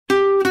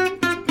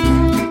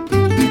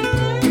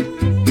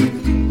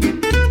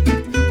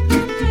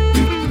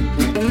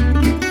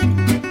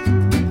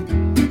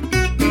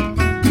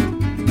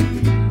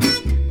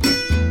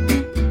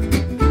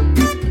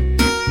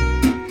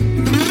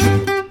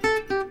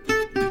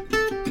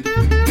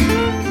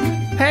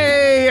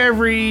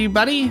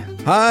everybody.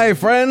 Hi,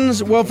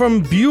 friends. Well,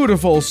 from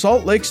beautiful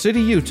Salt Lake City,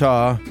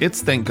 Utah,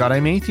 It's Thank God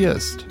I'm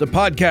Atheist. the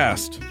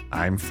podcast.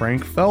 I'm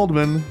Frank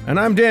Feldman. And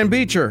I'm Dan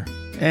Beecher.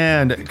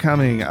 And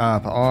coming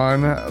up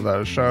on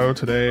the show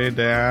today,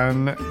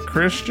 Dan,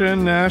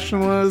 Christian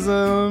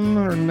nationalism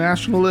or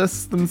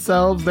nationalists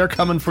themselves, they're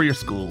coming for your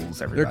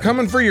schools, everybody. They're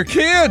coming for your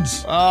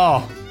kids.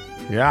 Oh,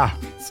 yeah.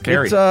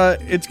 Scary.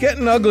 It's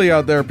getting ugly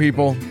out there,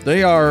 people.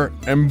 They are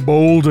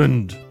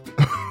emboldened.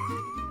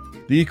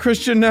 The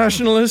Christian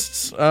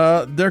nationalists,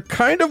 they're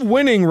kind of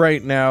winning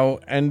right now,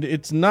 and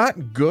it's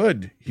not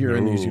good here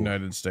in these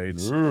United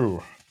States.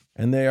 Ooh.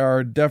 And they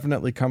are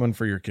definitely coming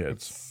for your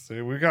kids.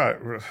 See, we got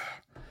a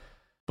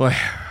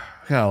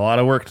lot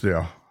of work to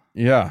do.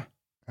 Yeah.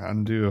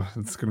 Undo.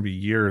 It's going to be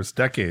years,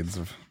 decades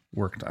of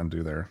work to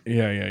undo there.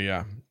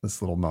 Yeah.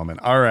 This little moment.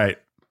 All right.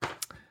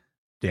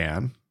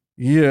 Dan,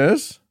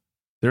 Yes.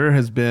 there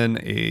has been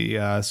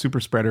a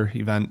super spreader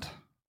event,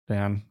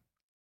 Dan.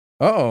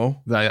 Uh-oh.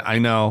 I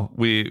know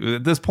we,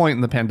 at this point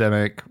in the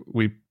pandemic,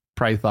 we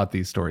probably thought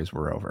these stories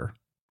were over.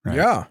 Right?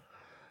 Yeah.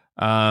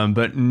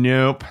 But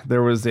nope.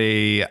 There was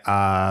a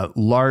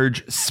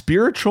large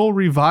spiritual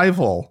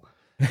revival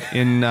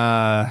in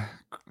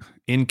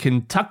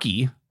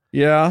Kentucky.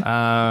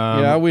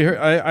 Yeah. We heard.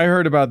 I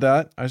heard about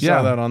that. I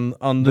saw that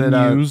on the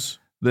news.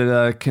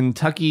 That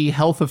Kentucky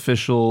health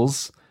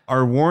officials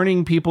are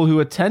warning people who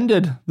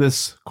attended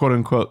this quote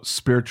unquote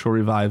spiritual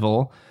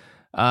revival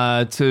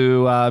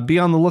to be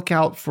on the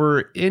lookout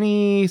for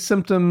any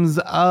symptoms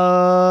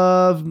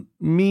of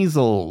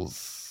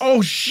measles.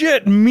 Oh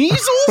shit,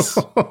 measles?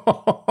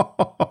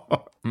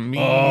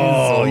 Measles.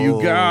 Oh, you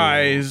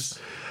guys.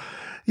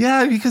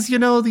 Yeah, because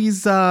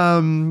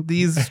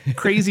these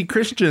crazy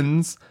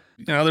Christians,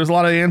 there's a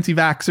lot of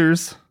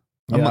anti-vaxxers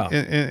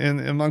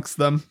amongst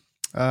them.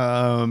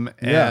 And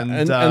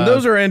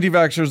those are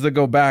anti-vaxxers that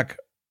go back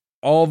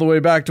all the way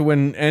back to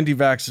when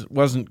anti-vax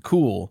wasn't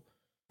cool.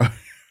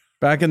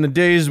 Back in the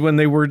days when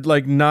they were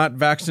like not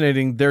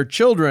vaccinating their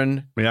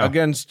children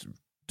against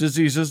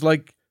diseases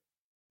like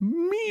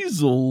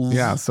measles.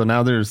 Yeah, so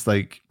now there's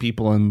like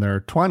people in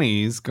their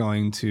 20s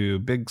going to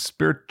big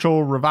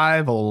spiritual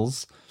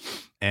revivals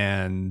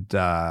and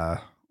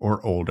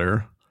or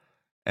older,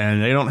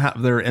 and they don't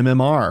have their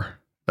MMR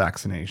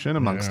vaccination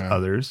amongst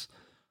others.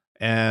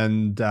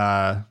 And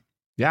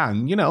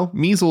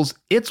measles,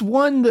 it's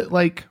one that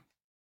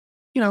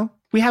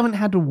we haven't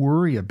had to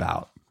worry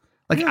about.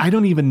 I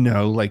don't even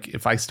know,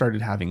 if I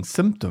started having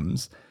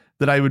symptoms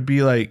that I'd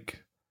be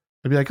like,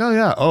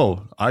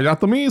 oh, I got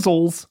the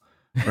measles,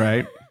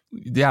 right?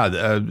 But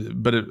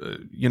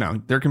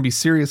there can be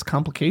serious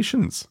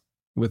complications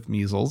with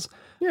measles.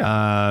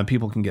 Yeah.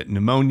 People can get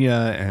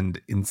pneumonia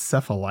and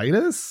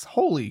encephalitis.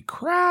 Holy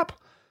crap.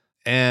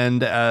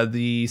 And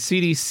the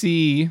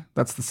CDC,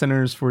 that's the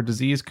Centers for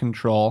Disease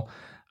Control,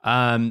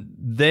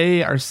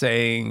 they are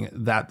saying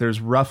that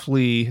there's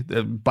roughly,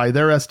 by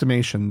their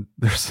estimation,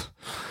 there's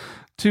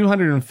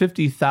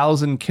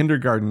 250,000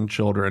 kindergarten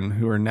children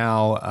who are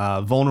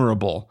now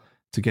vulnerable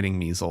to getting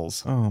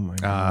measles. Oh my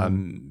God.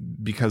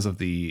 Because of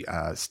the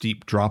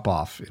steep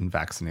drop-off in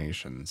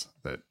vaccinations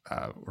that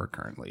we're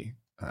currently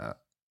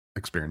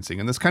experiencing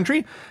in this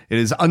country. It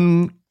is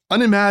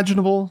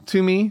unimaginable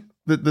to me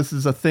that this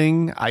is a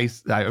thing.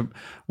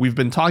 We've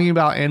been talking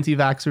about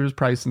anti-vaxxers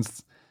probably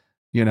since,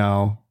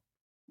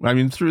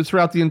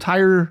 throughout the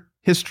entire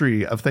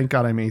history of Thank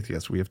God I'm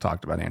Atheist, we have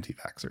talked about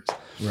anti-vaxxers.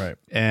 Right.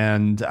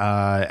 And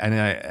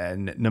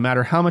no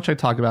matter how much I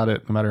talk about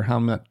it, no matter how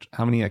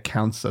many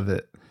accounts of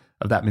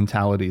that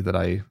mentality that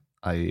I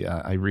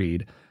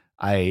read,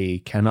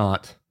 I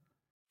cannot,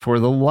 for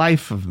the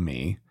life of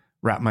me,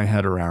 wrap my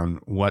head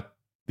around what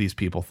these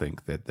people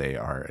think that they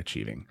are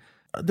achieving.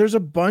 There's a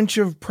bunch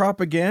of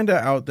propaganda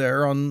out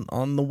there on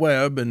the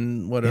web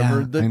and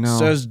whatever that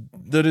says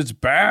that it's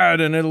bad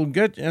and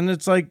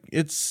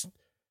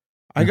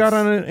I got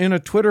in a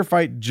Twitter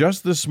fight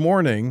just this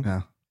morning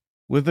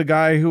with a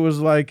guy who was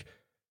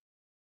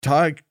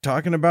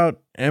talking about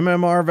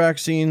MMR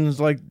vaccines,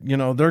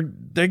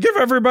 they give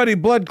everybody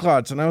blood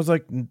clots, and I was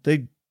like,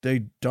 they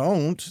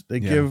don't. They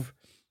give,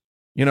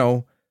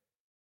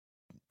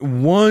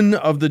 one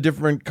of the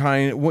different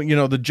kind.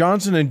 The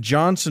Johnson &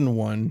 Johnson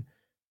one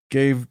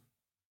gave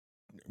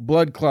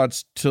blood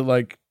clots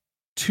to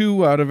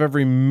 2 out of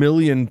every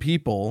million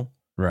people,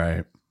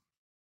 right?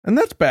 And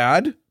that's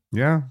bad.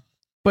 Yeah,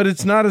 but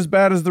it's not as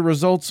bad as the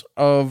results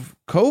of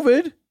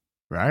COVID,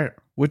 right?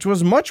 Which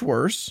was much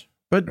worse.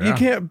 But you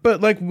can't,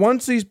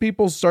 once these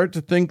people start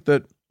to think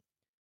that,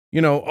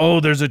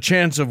 there's a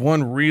chance of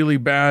one really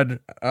bad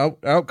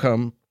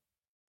outcome.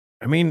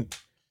 I mean,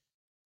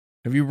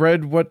 have you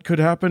read what could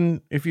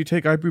happen if you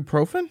take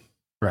ibuprofen?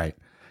 Right.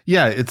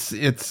 Yeah.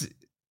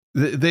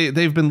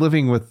 They've been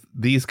living with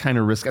these kind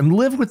of risks and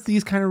live with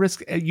these kind of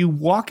risks. You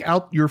walk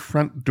out your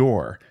front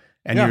door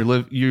and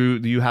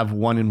you have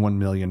 1 in 1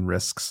 million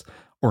risks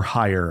or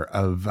higher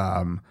of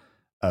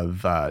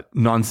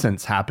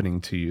nonsense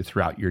happening to you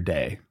throughout your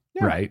day.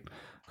 Yeah. Right.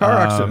 Car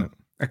accident.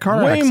 A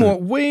car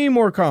accident. Way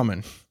more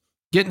common.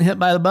 Getting hit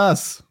by the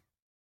bus.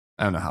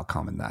 I don't know how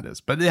common that is,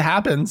 but it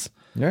happens.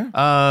 Yeah.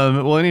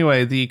 Well,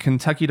 anyway, the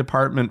Kentucky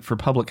Department for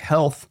Public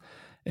Health,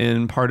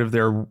 in part of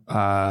their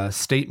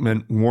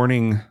statement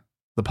warning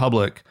the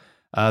public,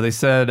 they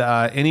said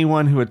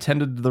anyone who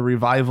attended the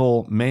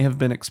revival may have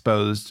been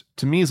exposed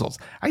to measles.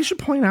 I should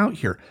point out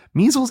here,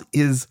 measles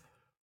is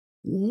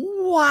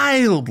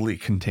wildly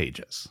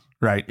contagious,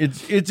 right?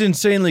 It's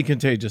insanely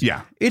contagious.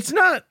 Yeah. It's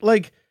not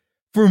like,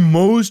 for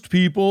most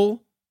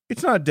people,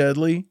 it's not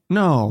deadly.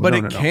 No, but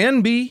it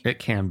can be. It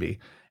can be.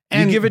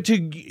 And you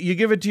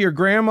give it to your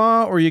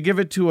grandma, or you give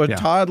it to a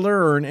toddler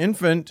or an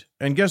infant,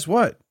 and guess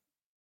what?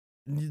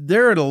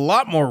 They're at a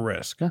lot more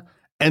risk. Yeah.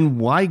 And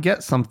why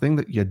get something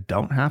that you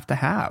don't have to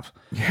have?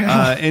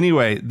 Yeah.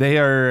 Anyway,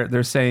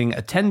 they're saying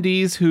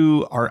attendees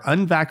who are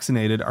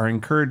unvaccinated are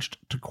encouraged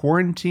to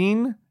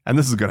quarantine, and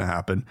this is going to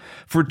happen,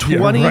 for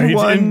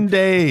 21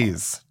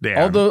 days.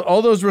 Damn.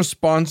 All those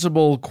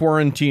responsible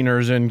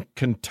quarantiners in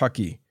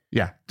Kentucky.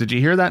 Yeah. Did you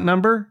hear that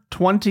number?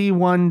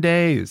 21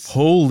 days.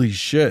 Holy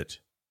shit.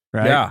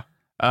 Right? Yeah.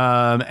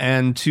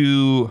 And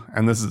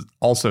this is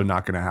also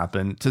not going to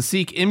happen, to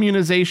seek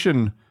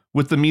immunization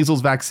with the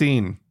measles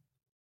vaccine,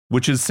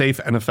 which is safe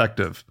and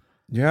effective.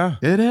 Yeah.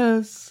 It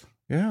is.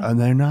 Yeah. And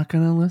they're not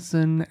going to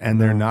listen,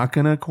 and they're not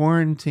going to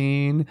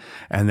quarantine,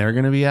 and they're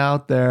going to be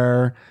out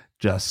there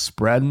just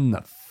spreading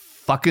the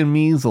fucking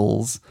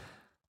measles.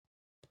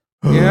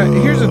 Yeah.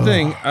 Here's the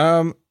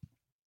thing.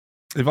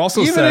 They've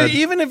also said,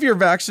 even if you're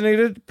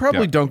vaccinated,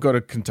 probably don't go to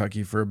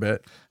Kentucky for a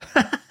bit.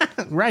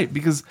 Right.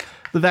 Because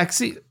the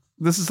vaccine,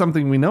 this is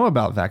something we know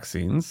about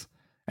vaccines,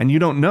 and you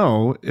don't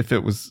know if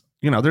it was,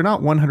 they're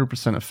not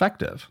 100%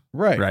 effective.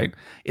 Right. Right.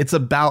 It's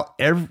about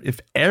if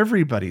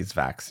everybody's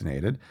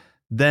vaccinated,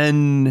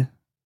 then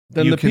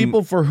the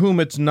people for whom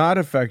it's not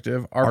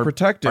effective are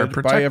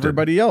protected by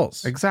everybody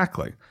else.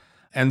 Exactly.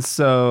 And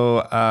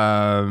so,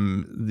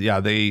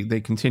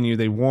 they continue.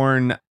 They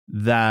warn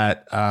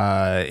that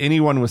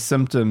anyone with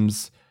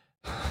symptoms,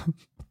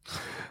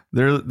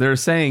 they're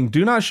saying,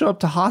 do not show up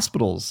to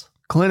hospitals,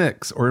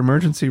 clinics, or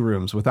emergency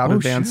rooms without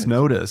advance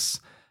notice.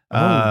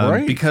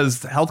 Right. Because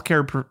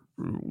healthcare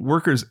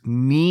workers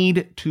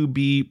need to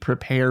be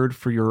prepared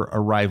for your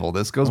arrival.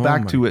 This goes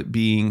back to it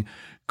being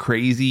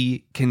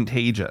crazy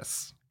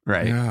contagious,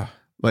 right? Yeah.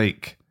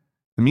 Like,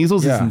 the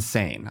measles is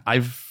insane.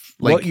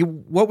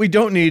 What we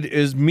don't need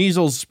is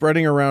measles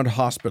spreading around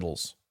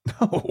hospitals.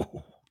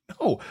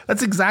 No,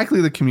 that's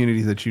exactly the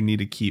community that you need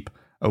to keep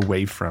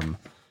away from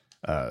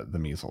the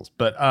measles.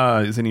 But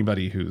is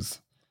anybody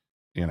who's,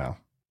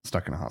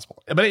 stuck in a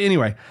hospital. But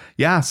anyway,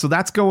 so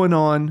that's going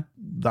on.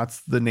 That's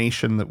the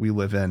nation that we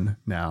live in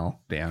now,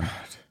 Dan.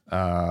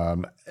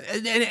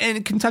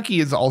 And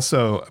Kentucky is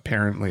also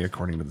apparently,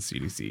 according to the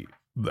CDC,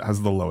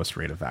 has the lowest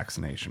rate of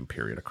vaccination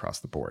period across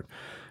the board.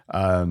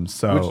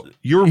 So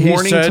you're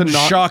warning to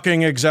not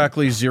shocking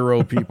exactly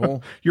 0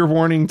 people. You're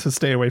warning to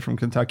stay away from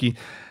Kentucky.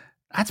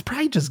 That's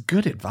probably just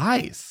good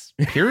advice.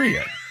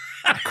 Period.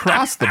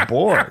 Across the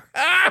board.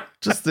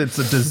 Just it's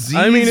a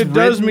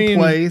disease-ridden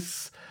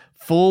place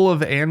full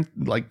of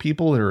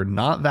people that are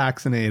not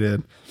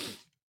vaccinated.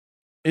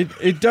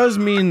 It does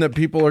mean that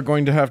people are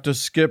going to have to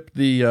skip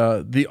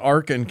the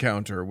Ark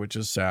encounter, which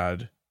is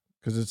sad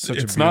because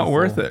it's not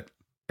worth it.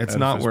 It's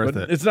not worth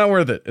it. It's not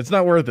worth it. It's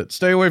not worth it.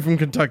 Stay away from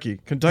Kentucky.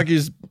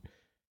 Kentucky's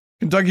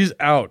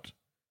out.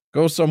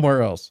 Go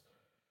somewhere else.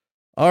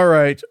 All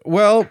right.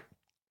 Well,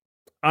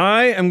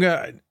 I'm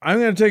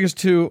gonna take us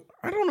to,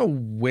 I don't know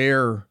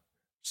where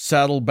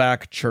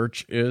Saddleback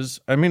Church is.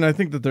 I mean, I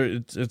think that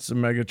it's a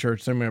mega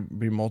church. There might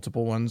be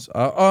multiple ones.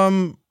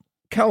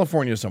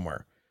 California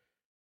somewhere.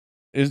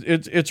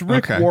 It's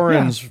Rick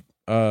Warren's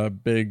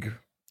big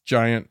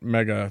giant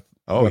mega.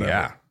 Oh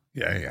whatever.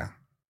 Yeah.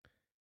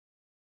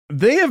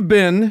 They have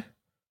been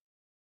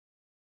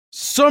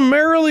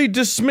summarily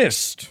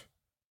dismissed.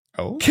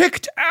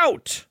 Kicked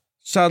out.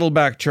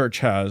 Saddleback Church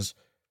has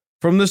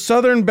from the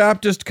Southern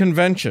Baptist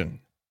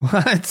Convention.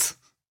 What?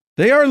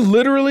 They are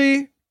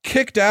literally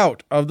kicked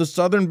out of the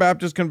Southern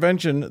Baptist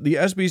Convention, the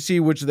SBC,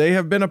 which they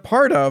have been a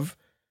part of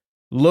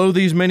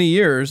these many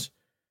years.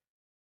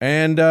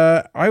 And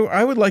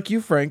I would like you,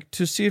 Frank,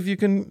 to see if you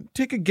can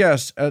take a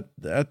guess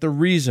at the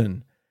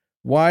reason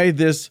why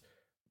this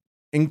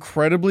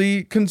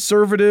incredibly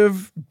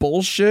conservative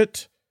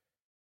bullshit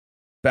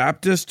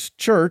Baptist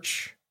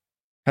church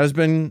has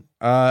been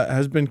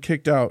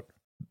kicked out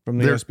from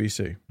the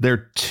SBC.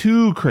 They're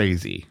too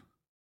crazy.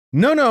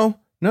 No.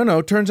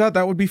 Turns out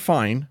that would be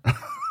fine.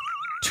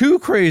 Too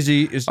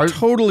crazy is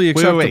totally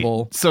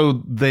acceptable. Wait.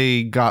 So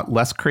they got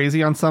less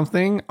crazy on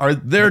something?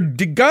 They're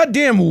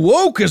goddamn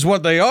woke is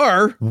what they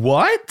are.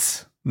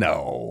 What?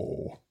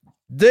 No.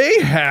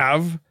 They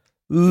have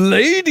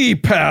lady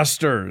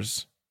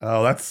pastors.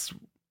 Oh, that's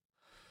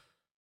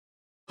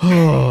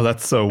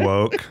so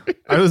woke.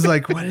 I was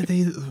like, what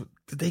did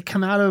they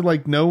come out of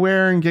like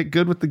nowhere and get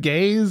good with the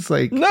gays?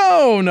 Like,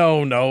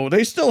 no.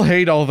 They still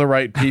hate all the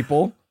right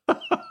people.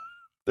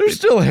 They're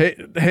still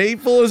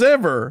hateful as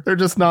ever. They're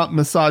just not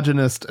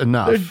misogynist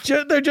enough.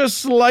 They're just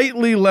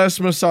slightly less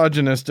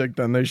misogynistic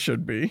than they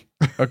should be,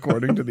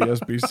 according to the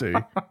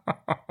SBC.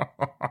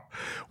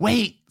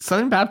 Wait,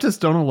 Southern Baptists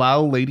don't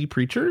allow lady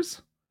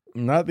preachers?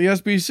 Not the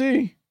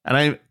SBC.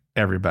 And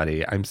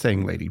I'm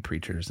saying lady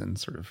preachers and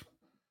sort of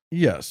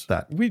yes.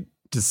 That we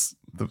just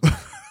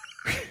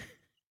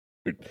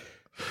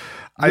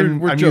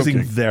I'm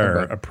using their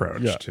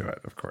approach to it,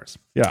 of course.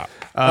 Yeah.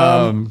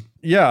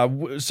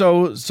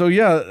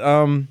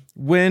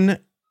 When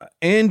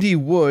Andy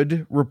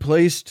Wood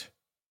replaced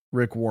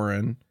Rick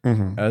Warren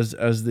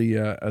as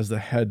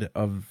the head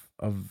of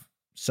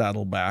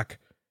Saddleback,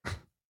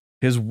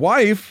 his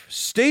wife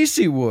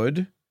Stacy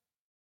Wood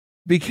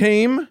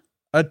became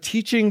a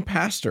teaching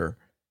pastor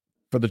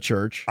for the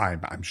church.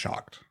 I'm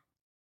shocked.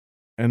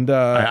 And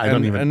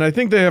I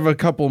think they have a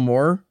couple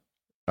more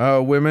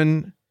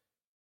women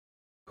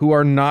who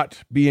are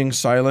not being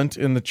silent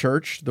in the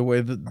church the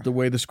way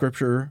the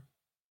scripture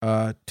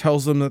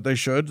tells them that they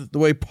should, the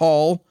way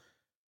Paul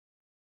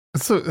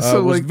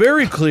was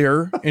very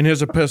clear in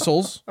his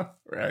epistles.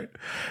 Right.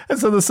 And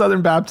so the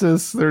Southern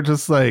Baptists, they're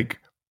just like,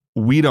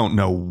 we don't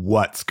know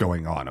what's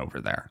going on over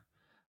there.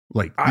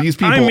 Like, these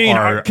people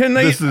can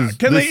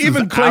they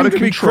even claim to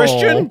be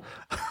Christian?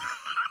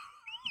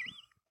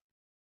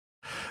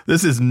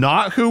 This is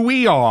not who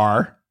we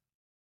are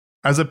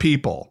as a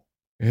people.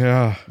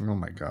 Yeah. Oh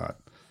my God.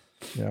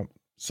 Yeah.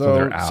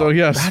 So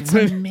yes, that's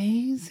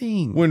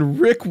amazing. When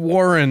Rick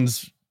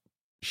Warren's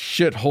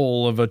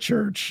shithole of a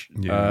church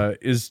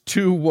is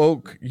too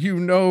woke,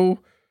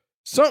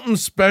 something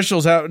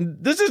special's happening.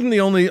 This isn't the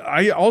only.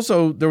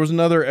 There was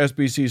another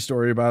SBC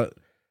story about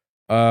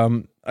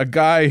a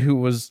guy who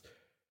was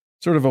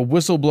sort of a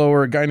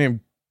whistleblower, a guy named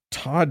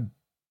Todd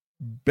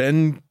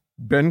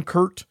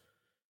Benkert,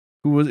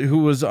 who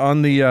was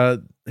on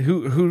the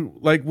who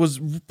was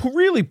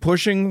really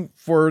pushing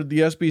for the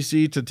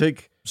SBC to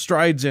take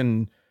strides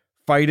in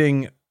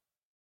fighting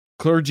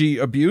clergy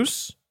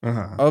abuse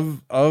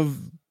of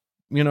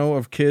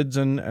kids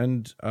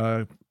and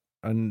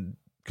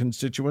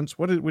constituents.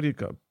 What do you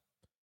call,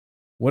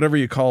 whatever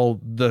you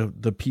call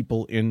the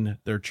people in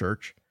their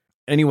church.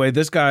 Anyway,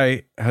 this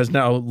guy has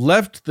now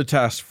left the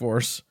task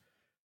force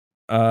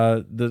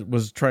that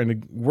was trying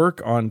to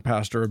work on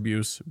pastor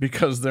abuse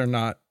because they're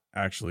not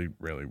actually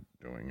really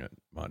doing it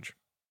much.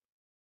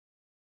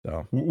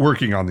 So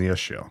working on the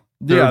issue.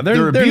 They're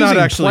not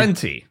actually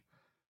plenty.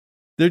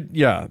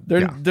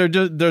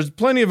 There's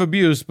plenty of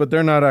abuse, but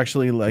they're not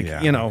actually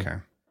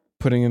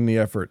putting in the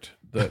effort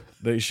that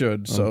they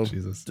should. So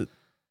Jesus.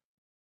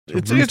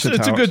 It's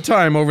a good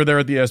time over there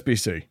at the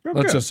SBC.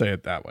 Let's just say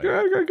it that way.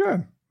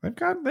 Good. They've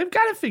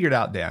got it figured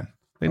out, Dan.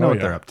 They know what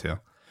they're up to.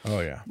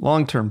 Oh yeah.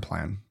 Long-term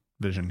plan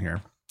vision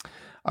here.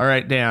 All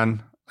right,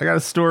 Dan. I got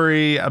a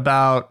story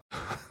about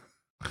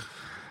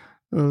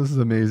this is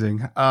amazing.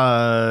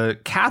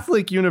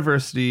 Catholic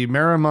University,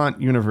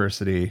 Marymount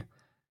University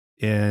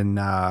in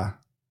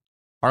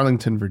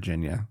Arlington,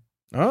 Virginia.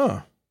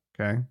 Oh.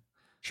 Okay.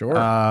 Sure.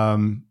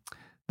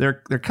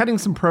 They're cutting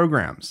some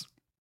programs.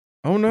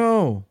 Oh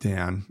no,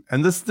 Dan.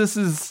 And this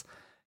is,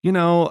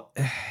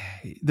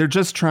 they're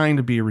just trying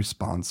to be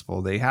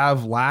responsible. They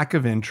have lack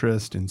of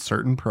interest in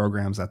certain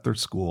programs at their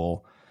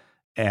school.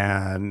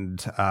 And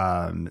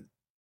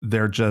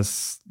they're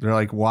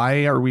like,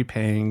 why are we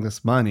paying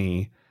this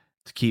money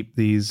to keep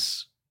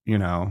these,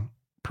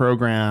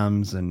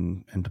 programs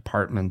and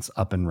departments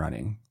up and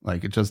running?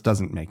 Like, it just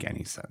doesn't make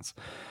any sense.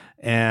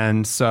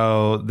 And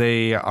so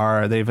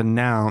they've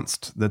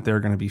announced that they're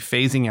going to be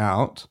phasing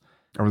out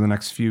over the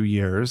next few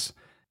years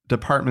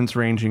departments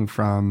ranging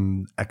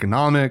from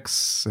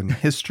economics and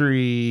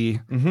history,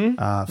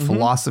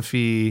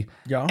 philosophy,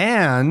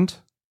 and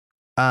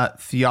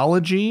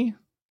theology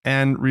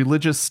and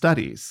religious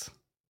studies.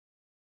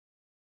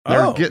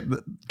 They're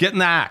getting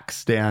the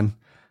axe, Dan.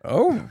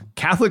 Oh,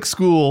 Catholic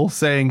school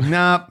saying,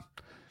 nah,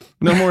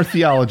 no more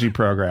theology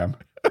program.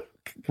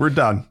 We're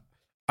done.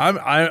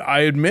 I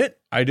admit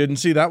I didn't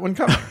see that one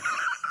coming.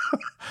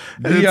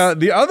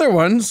 The other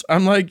ones,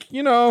 I'm like,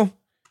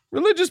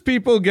 religious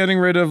people getting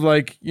rid of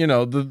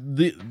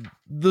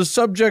the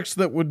subjects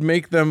that would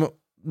make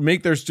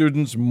their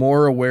students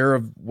more aware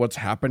of what's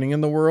happening in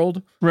the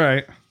world.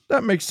 Right.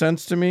 That makes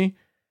sense to me.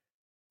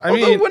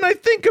 Although when I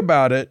think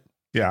about it,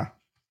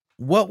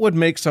 what would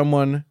make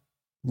someone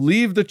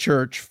leave the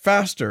church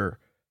faster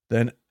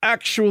than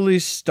actually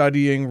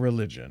studying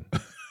religion? Now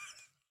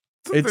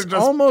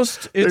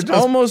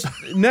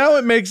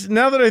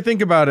that I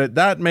think about it,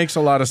 that makes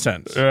a lot of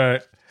sense.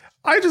 Right.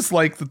 I just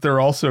like that they're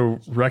also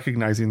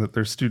recognizing that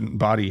their student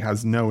body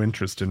has no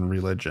interest in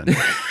religion.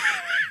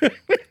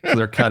 So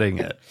they're cutting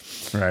it.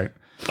 Right.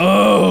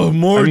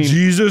 Oh,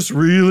 Jesus,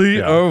 really?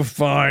 Yeah. Oh,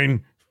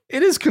 fine.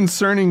 It is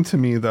concerning to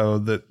me, though,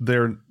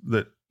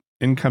 that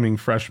incoming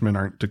freshmen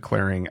aren't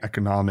declaring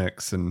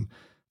economics and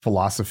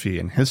philosophy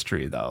and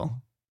history, though,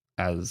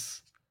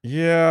 as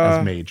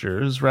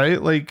majors,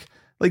 right? Like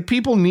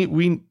people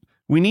we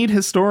need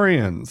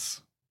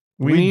historians.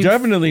 We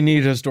definitely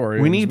need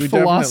historians. We need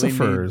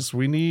philosophers.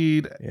 We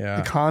need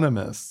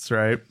economists,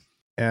 right?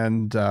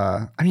 And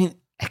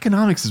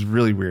economics is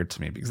really weird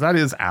to me because that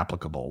is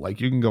applicable.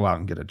 Like, you can go out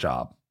and get a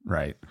job,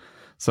 right?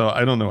 So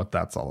I don't know what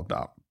that's all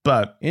about.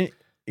 But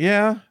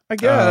Yeah, I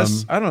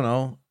guess. I don't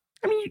know.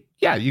 I mean,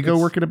 yeah, you go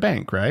work at a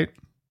bank, right?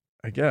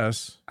 I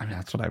guess. I mean,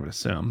 that's what I would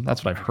assume.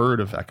 That's what I've heard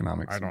of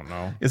economics. I don't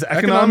know. Is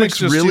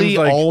economics really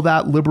all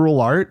that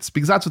liberal arts?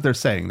 Because that's what they're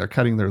saying. They're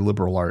cutting their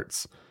liberal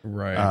arts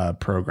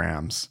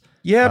programs.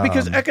 Yeah,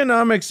 because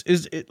economics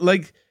is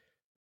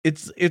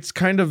it's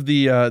kind of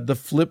the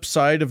flip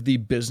side of the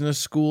business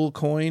school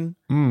coin.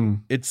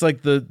 It's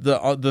like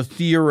the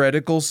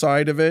theoretical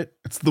side of it.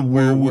 It's the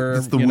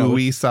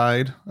wooey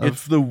side.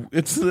 It's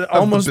the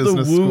almost the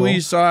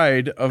wooey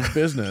side of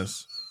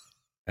business.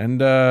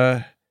 And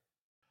I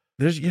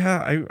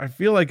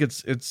feel like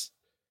it's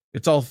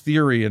all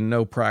theory and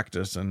no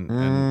practice,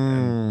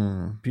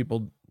 and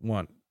people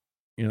want,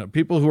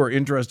 people who are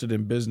interested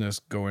in business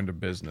go into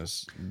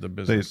business, the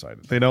business side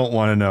of it. They don't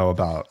want to know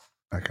about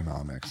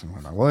economics and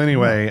whatnot. Well,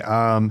 anyway,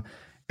 a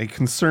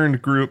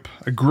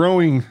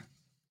growing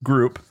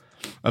group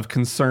of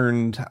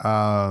concerned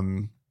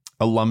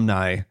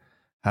alumni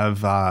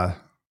have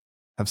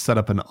set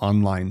up an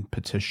online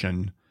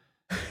petition.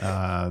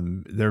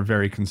 They're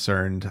very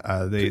concerned.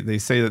 They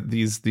say that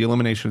the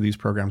elimination of these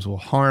programs will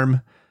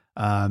harm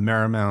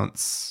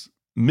Marymount's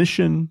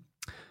mission.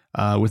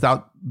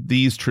 Without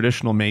these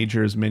traditional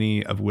majors,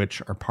 many of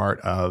which are part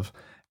of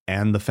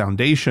and the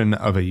foundation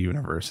of a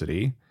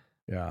university.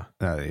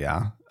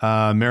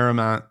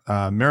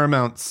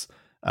 Marymount's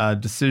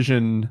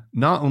decision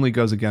not only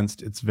goes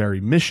against its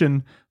very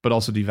mission, but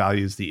also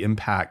devalues the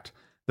impact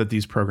that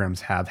these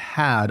programs have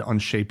had on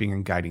shaping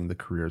and guiding the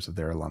careers of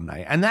their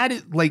alumni. And that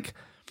is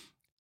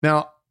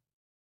now,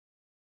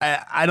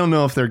 I don't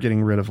know if they're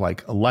getting rid of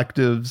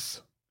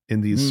electives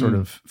in these sort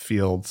of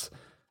fields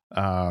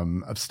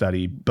of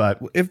study, but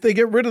if they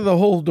get rid of the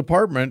whole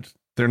department,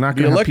 they're not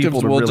going to have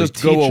people to really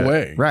just go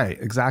away. Right.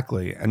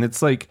 Exactly. And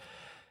it's I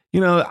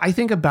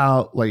think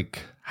about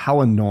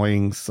how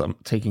annoying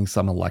taking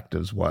some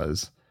electives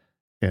was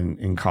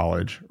in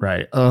college,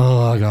 right?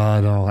 Oh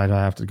God, I don't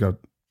have to go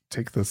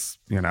take this,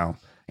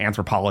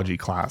 anthropology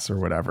class or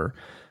whatever.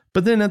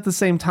 But then at the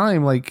same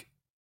time,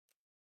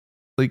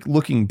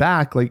 looking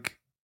back,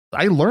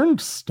 I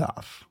learned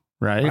stuff,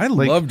 right? I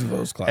loved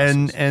those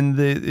classes, and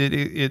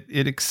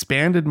it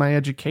expanded my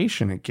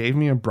education. It gave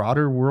me a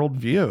broader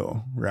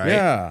worldview, right?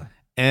 Yeah,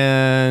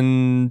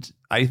 and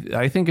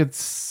I think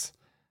it's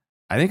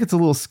a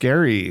little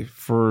scary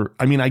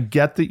I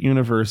get that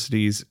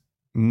universities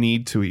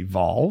need to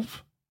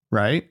evolve,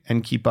 right?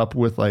 And keep up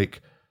with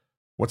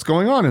what's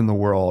going on in the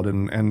world.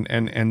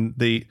 And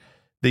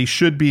they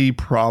should be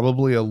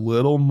probably a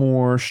little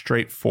more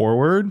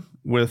straightforward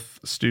with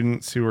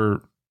students who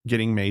are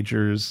getting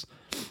majors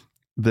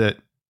that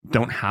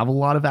don't have a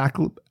lot of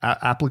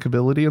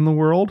applicability in the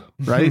world,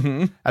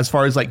 right? As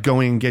far as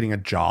going and getting a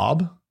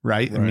job,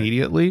 right?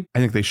 Immediately. I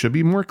think they should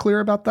be more clear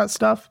about that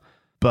stuff.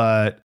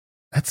 But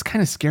that's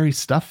kind of scary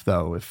stuff,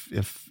 though,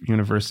 if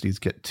universities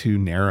get too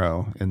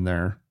narrow in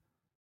their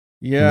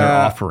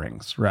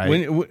offerings,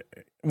 right?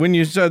 When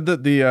you said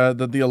that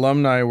the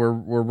alumni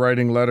were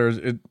writing letters,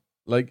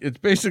 it's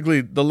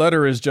basically the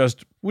letter is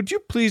just, would you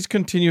please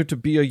continue to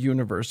be a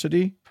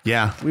university?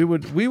 Yeah, we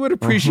would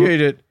appreciate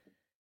it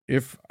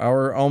if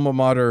our alma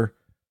mater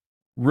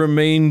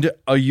remained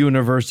a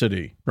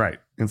university, right?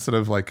 Instead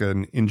of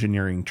an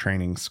engineering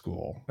training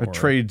school, a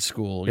trade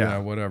school,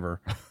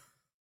 whatever.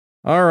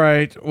 All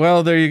right.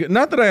 Well, there you go.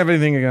 Not that I have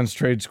anything against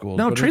trade schools.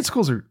 No, trade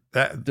schools are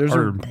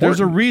there's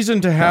a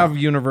reason to have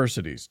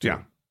universities too.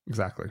 Yeah,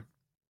 exactly.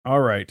 All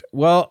right.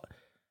 Well,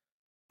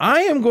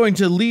 I am going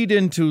to lead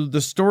into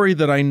the story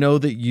that I know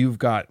that you've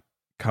got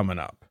coming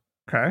up.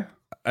 Okay.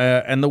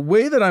 And the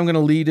way that I'm going to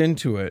lead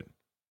into it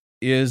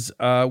is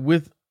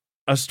with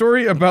a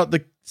story about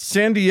the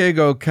San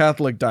Diego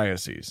Catholic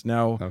Diocese.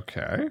 Now,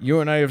 okay, you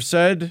and I have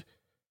said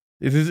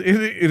it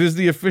is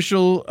the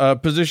official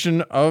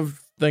position of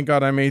Thank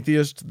God I'm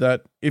Atheist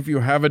that if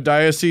you have a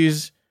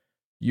diocese,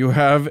 you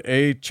have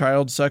a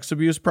child sex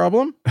abuse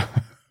problem.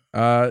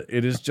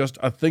 It is just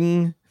a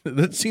thing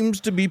that seems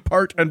to be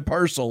part and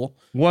parcel.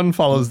 One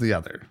follows the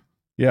other.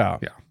 Yeah.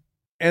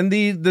 And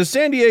the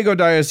San Diego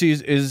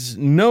Diocese is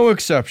no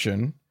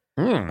exception.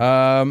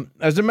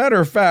 As a matter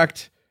of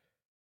fact,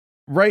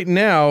 right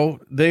now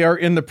they are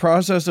in the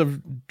process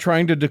of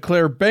trying to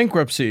declare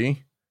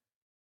bankruptcy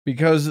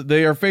because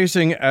they are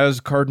facing, as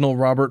Cardinal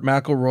Robert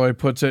McElroy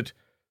puts it,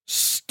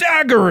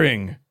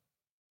 staggering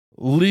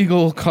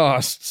legal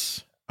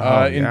costs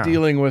in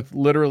dealing with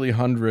literally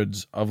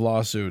hundreds of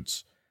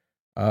lawsuits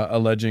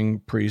alleging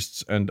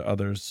priests and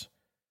others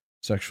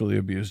sexually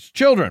abused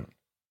children.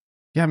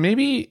 Yeah,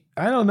 maybe,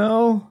 I don't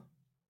know.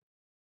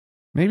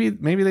 Maybe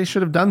they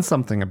should have done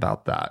something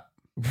about that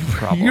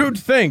problem. You'd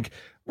think.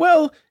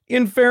 Well,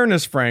 in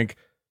fairness, Frank,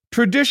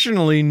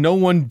 traditionally no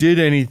one did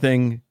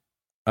anything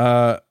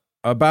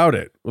about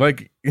it.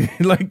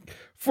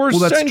 For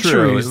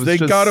centuries, they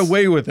got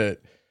away with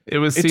it.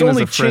 It's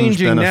only as a fringe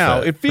changing benefit,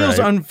 now. It feels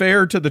right?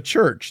 unfair to the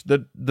church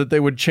that they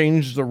would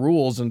change the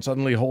rules and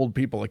suddenly hold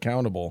people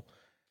accountable.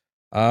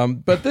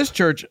 But this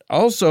church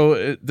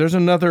also, there's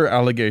another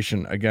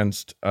allegation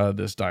against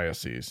this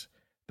diocese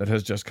that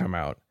has just come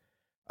out.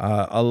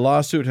 A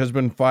lawsuit has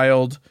been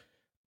filed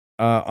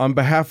on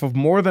behalf of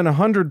more than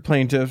 100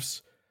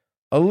 plaintiffs,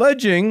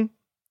 alleging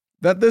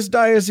that this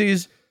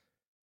diocese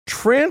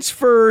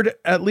transferred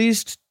at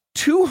least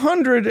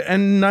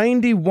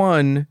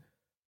 291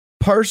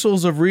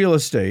 parcels of real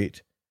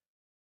estate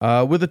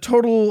with a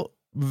total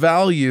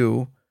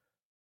value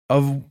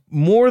of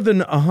more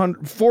than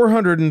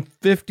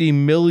 $450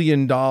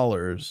 million.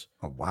 Oh,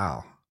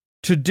 wow.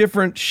 To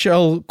different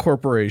shell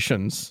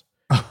corporations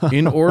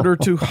in order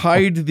to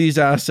hide these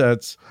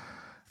assets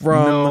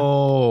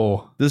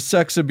from the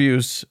sex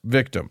abuse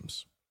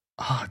victims.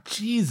 Oh,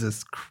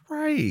 Jesus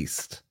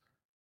Christ.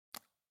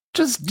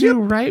 Just do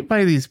right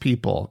by these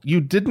people.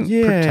 You didn't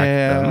protect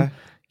them.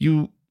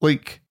 You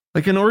like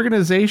an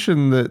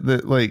organization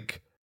that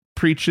like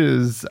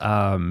preaches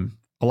a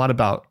lot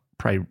about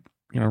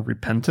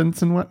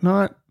repentance and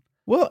whatnot.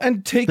 Well,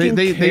 and taking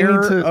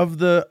care of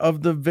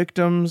the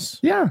victims.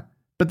 Yeah.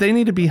 But they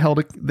need to be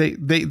held.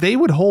 They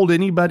would hold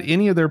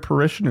any of their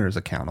parishioners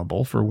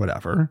accountable for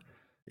whatever.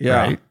 Yeah.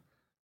 Right?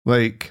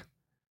 Like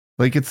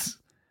it's,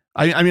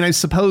 I mean, I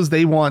suppose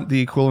they want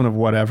the equivalent of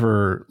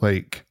whatever,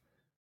 like,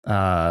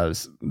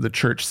 the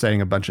church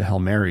saying a bunch of Hail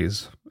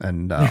Marys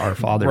and Our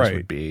Fathers right.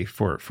 would be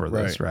for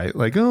this, right?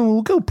 Like, oh,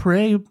 we'll go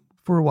pray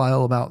for a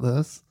while about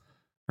this.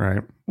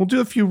 Right. We'll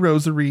do a few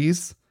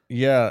rosaries.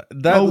 Yeah.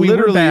 That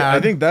literally, I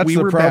think that's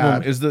the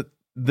problem is that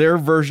their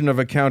version of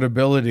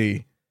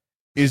accountability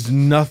is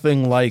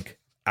nothing like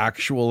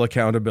actual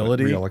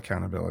accountability. Like real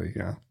accountability,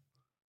 yeah.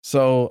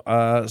 So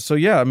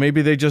yeah,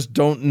 maybe they just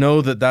don't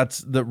know that that's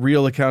the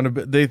real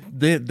accountability.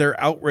 They're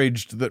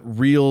outraged that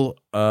real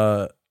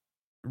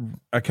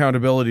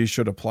accountability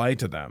should apply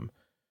to them.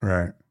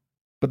 Right.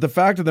 But the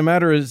fact of the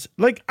matter is,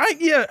 like,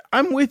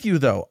 I'm with you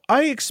though.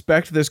 I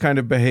expect this kind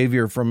of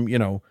behavior from,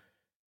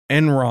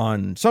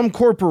 Enron, some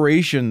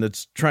corporation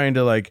that's trying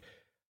to like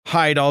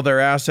hide all their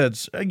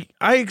assets.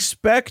 I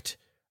expect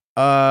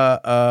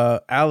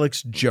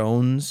Alex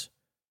Jones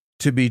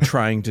to be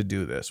trying to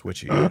do this,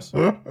 which he is.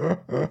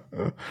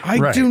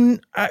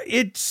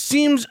 It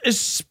seems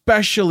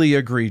especially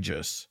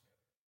egregious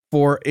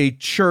for a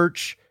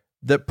church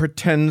that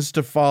pretends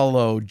to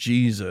follow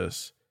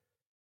Jesus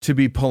to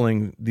be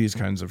pulling these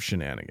kinds of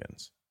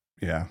shenanigans.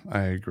 Yeah,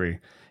 I agree.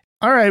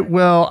 All right,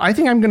 well, I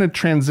think I'm going to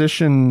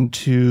transition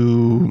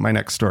to my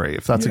next story,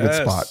 if that's a good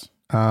spot.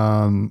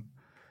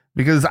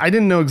 Because I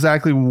didn't know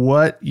exactly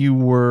what you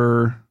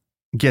were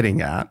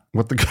getting at,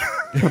 what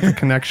the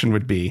connection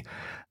would be.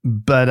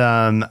 But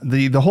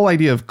the whole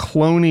idea of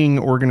cloning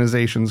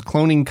organizations,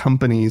 cloning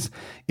companies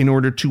in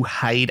order to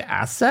hide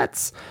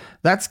assets,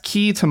 that's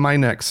key to my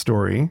next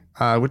story,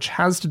 which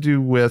has to do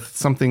with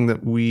something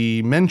that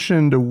we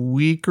mentioned a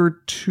week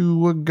or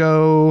two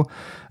ago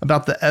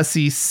about the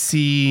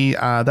SEC.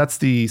 That's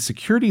the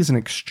Securities and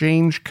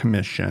Exchange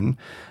Commission.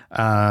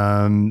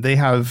 They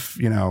have,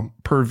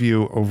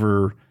 purview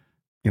over,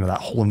 that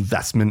whole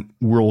investment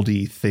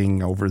worldy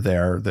thing over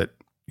there that,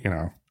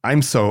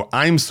 I'm so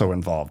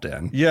involved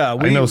in. Yeah,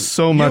 I know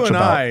so much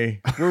about.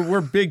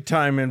 We're big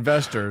time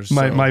investors.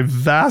 My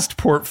vast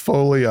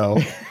portfolio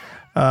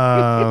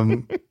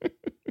that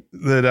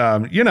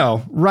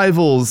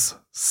rivals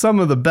some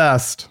of the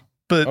best,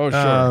 but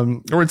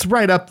or it's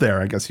right up there,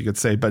 I guess you could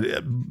say.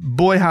 But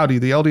boy, howdy,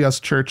 the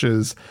LDS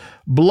churches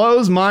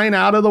blows mine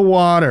out of the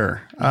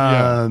water.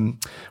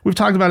 We've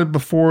talked about it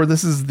before.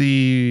 This is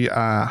the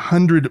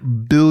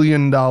 $100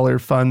 billion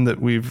fund that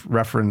we've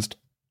referenced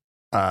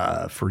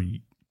for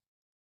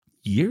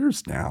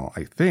years now,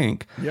 I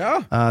think.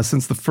 Yeah.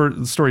 Since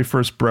the story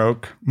first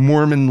broke,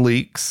 Mormon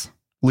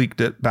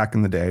leaked it back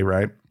in the day,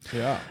 right?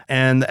 Yeah.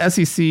 And the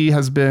SEC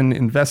has been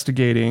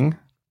investigating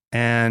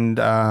and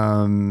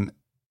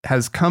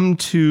has come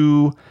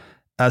to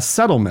a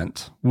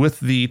settlement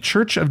with the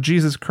Church of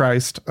Jesus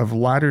Christ of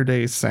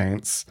Latter-day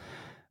Saints.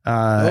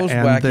 Those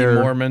and wacky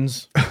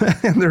Mormons.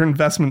 And their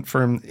investment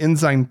firm,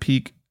 Ensign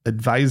Peak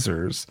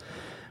Advisors,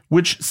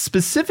 which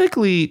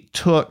specifically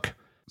took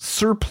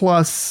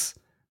surplus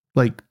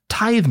like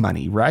tithe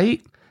money,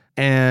 right?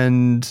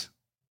 And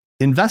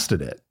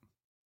invested it.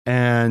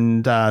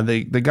 And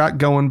they got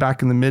going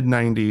back in the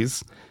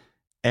mid-90s.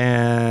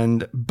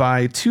 And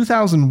by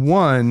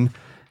 2001,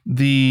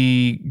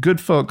 the good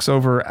folks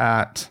over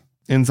at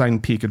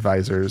Ensign Peak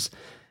Advisors,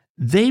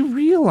 they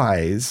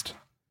realized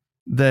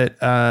that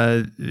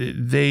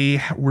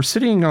they were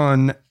sitting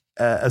on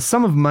a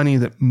sum of money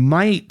that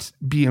might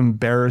be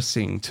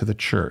embarrassing to the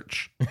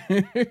church.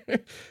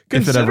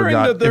 Considering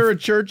that they're a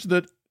church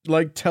that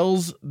like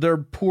tells their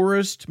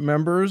poorest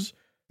members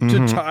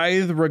to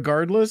tithe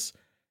regardless.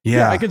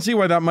 Yeah, I can see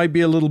why that might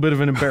be a little bit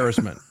of an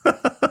embarrassment.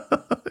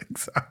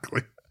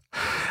 Exactly.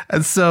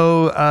 And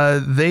so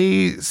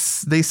they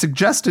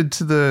suggested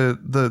to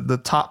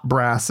the top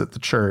brass at the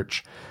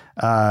church,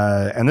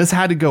 and this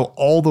had to go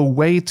all the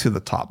way to the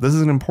top. This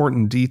is an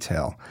important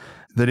detail,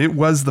 that it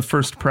was the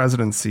first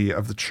presidency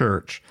of the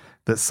church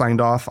that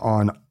signed off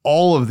on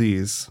all of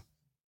these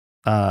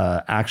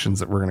actions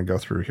that we're going to go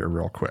through here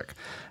real quick.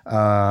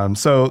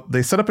 So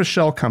they set up a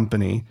shell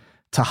company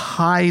to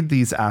hide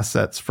these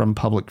assets from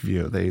public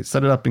view. They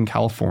set it up in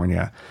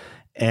California,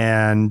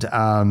 and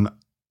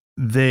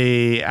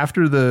they,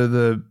 after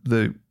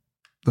the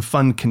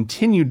fund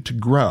continued to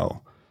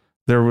grow,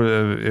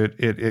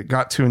 it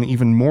got to an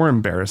even more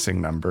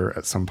embarrassing number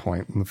at some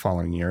point in the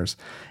following years,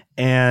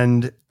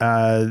 and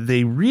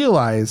they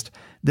realized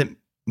that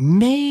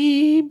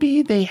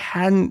maybe they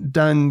hadn't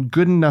done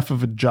good enough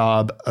of a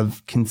job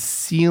of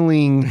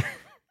concealing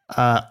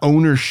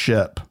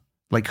ownership,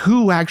 like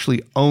who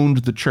actually owned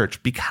the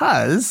church,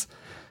 because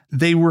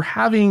they were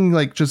having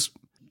like just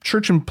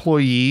church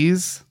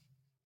employees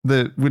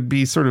that would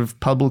be sort of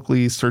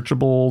publicly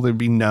searchable. They'd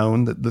be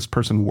known that this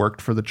person worked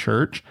for the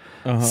church,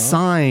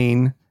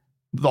 sign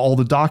all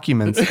the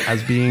documents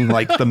as being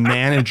like the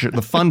manager,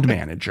 the fund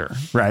manager.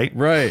 Right.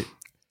 Right.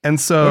 And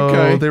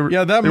so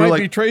that might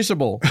be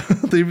traceable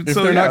if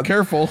they're not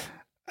careful.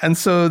 And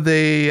so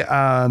they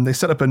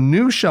set up a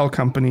new shell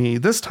company,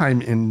 this time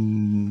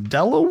in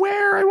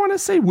Delaware, I want to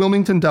say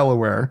Wilmington,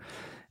 Delaware.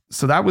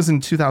 So that was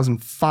in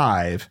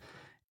 2005.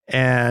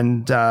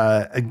 And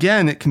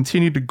again, it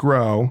continued to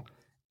grow.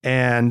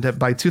 And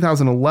by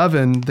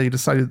 2011, they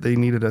decided they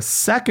needed a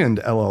second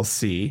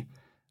LLC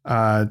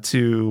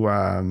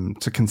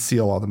to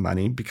conceal all the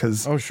money,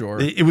 because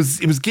it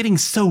was getting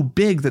so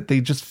big that they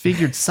just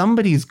figured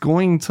somebody's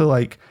going to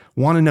like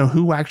want to know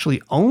who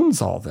actually owns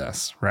all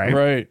this, right?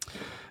 Right.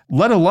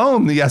 Let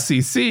alone the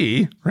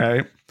SEC,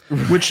 right?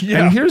 Which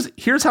and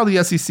here's how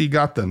the SEC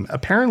got them.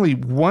 Apparently,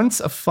 once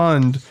a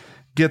fund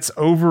gets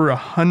over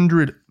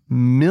 $100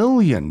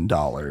 million,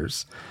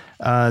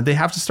 they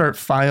have to start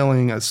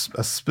filing a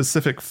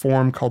specific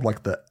form called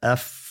like the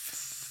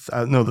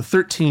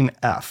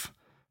 13F.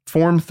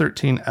 Form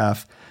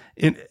 13F.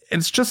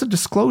 It's just a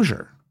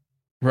disclosure.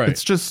 Right.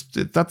 It's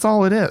just, that's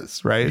all it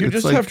is, right? You it's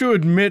just like, have to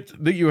admit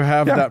that you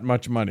have that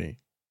much money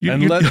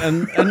and let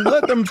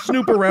them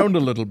snoop around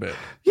a little bit.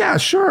 Yeah,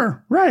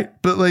 sure. Right.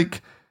 But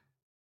like,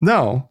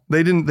 no,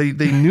 they didn't.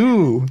 They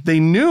knew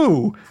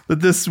that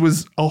this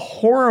was a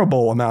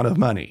horrible amount of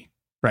money,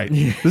 right?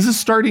 Yeah. This is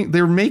starting, they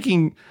are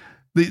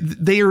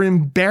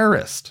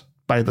embarrassed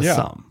by the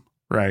sum,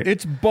 right?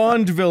 It's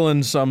Bond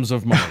villain sums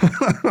of money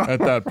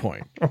at that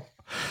point.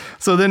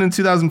 So then in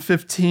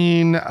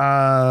 2015,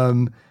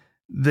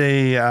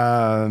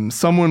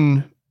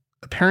 someone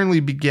apparently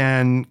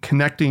began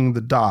connecting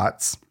the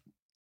dots,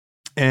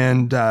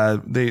 and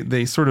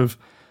they sort of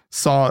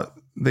saw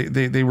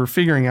they were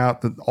figuring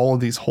out that all of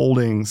these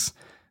holdings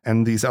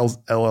and these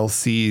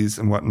LLCs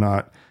and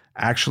whatnot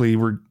actually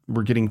were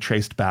getting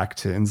traced back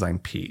to Ensign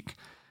Peak.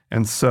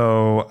 And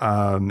so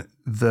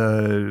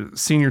the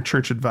senior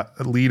church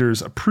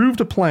leaders approved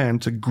a plan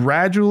to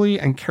gradually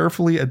and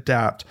carefully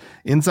adapt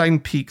Ensign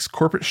Peak's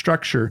corporate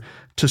structure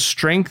to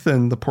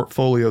strengthen the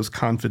portfolio's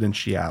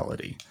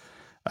confidentiality.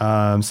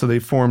 So they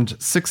formed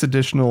 6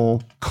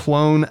 additional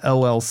clone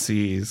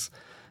LLCs.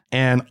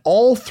 And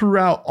all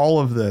throughout all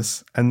of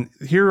this, and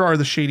here are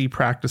the shady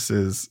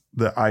practices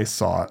that I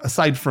saw,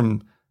 aside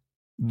from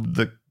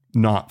the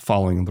not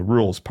following the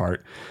rules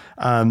part.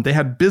 They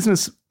had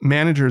business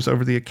managers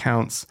over the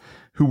accounts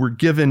who were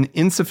given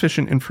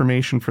insufficient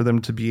information for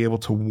them to be able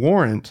to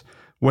warrant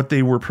what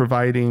they were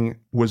providing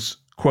was,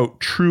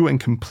 quote, true and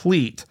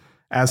complete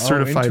as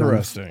certified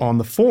on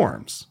the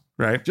forms,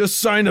 right? Just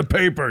sign a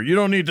paper. You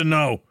don't need to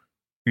know.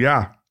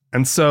 Yeah.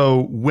 And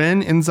so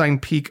when Ensign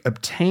Peak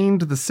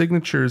obtained the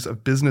signatures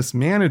of business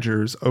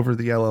managers over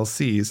the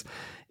LLCs,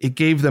 it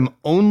gave them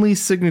only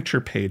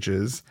signature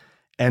pages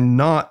and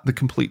not the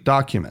complete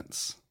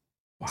documents.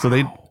 Wow. So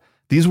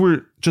these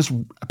were just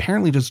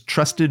apparently just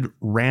trusted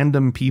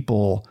random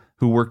people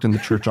who worked in the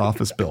church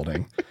office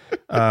building.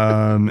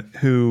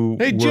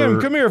 Hey,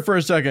 Jim, come here for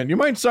a second. You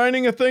mind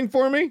signing a thing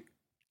for me?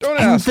 Don't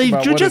ask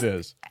about what it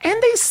is.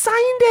 And they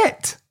signed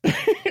it.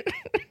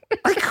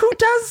 Like, who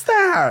does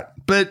that?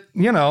 But,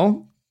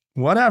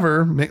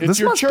 whatever. This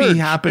must be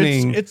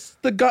happening. It's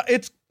the God.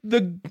 It's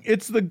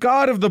the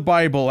God of the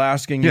Bible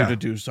asking you to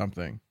do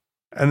something.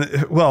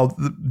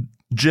 And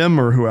Jim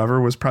or whoever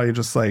was probably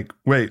just like,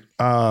 wait,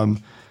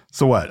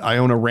 so what? I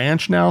own a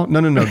ranch now?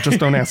 No. Just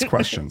don't ask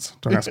questions.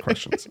 Don't ask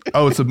questions.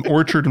 Oh, it's an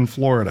orchard in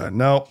Florida.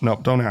 No,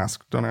 don't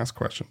ask. Don't ask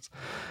questions.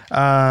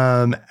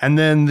 And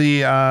then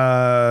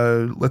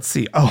let's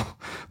see. Oh,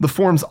 the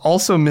forms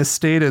also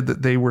misstated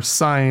that they were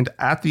signed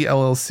at the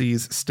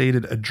LLC's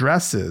stated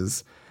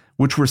addresses,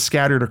 which were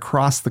scattered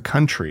across the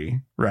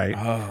country, right?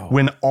 Oh.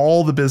 When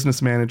all the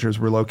business managers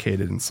were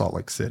located in Salt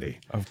Lake City.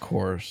 Of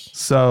course.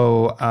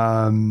 So,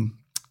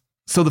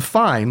 so the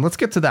fine, let's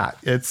get to that.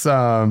 It's,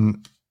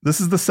 this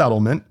is the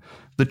settlement.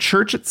 The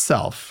church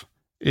itself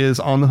is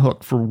on the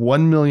hook for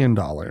 $1 million.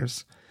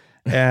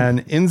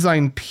 And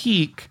Ensign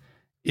Peak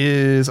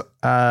is facing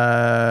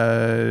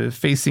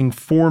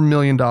 $4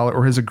 million,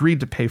 or has agreed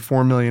to pay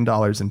 $4 million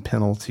in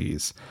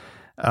penalties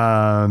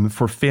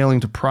for failing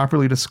to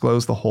properly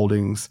disclose the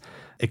holdings,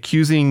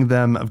 accusing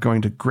them of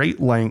going to great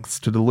lengths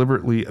to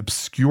deliberately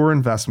obscure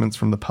investments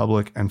from the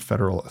public and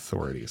federal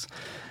authorities.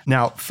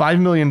 Now, $5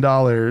 million,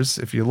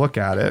 if you look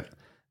at it,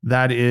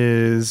 that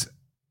is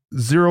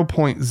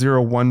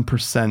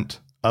 0.01%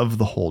 of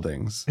the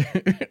holdings.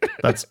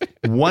 That's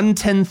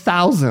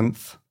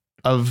 1/10,000th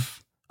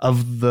of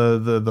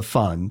the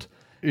fund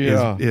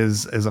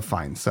is a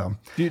fine. So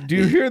do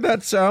you hear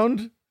that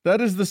sound? That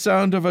is the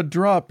sound of a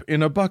drop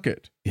in a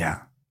bucket.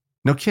 Yeah.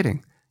 No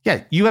kidding.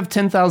 Yeah, you have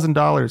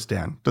 $10,000,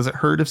 Dan. Does it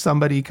hurt if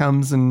somebody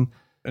comes and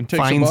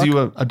fines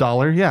you a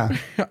dollar? Yeah.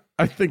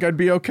 I think I'd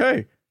be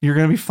okay. You're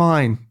going to be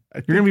fine.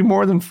 You're going to be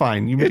more than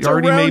fine. It's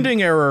already a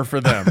rounding error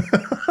for them.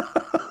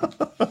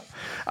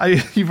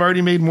 You've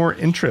already made more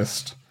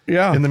interest.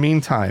 Yeah. In the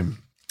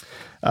meantime.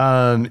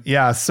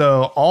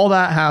 So all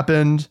that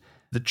happened.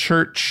 The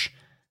church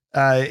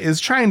is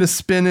trying to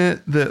spin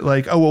it that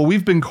like, oh, well,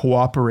 we've been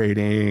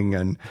cooperating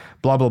and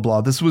blah, blah,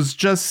 blah. This was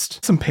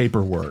just some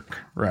paperwork,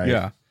 right?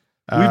 Yeah.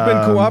 We've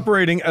been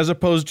cooperating as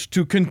opposed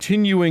to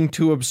continuing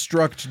to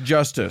obstruct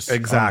justice.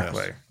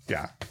 Exactly.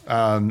 Yeah.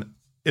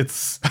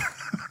 It's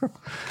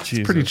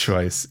pretty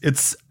choice.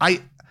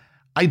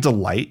 I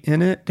delight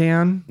in it,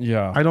 Dan.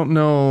 Yeah. I don't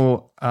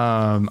know.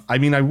 I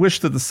mean, I wish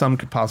that the sum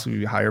could possibly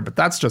be higher, but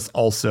that's just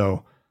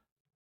also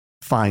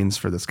fines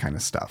for this kind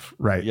of stuff,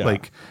 right? Yeah.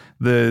 Like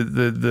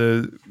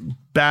the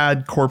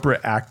bad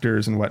corporate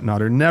actors and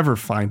whatnot are never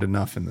fined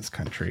enough in this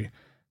country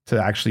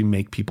to actually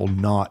make people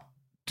not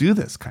do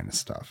this kind of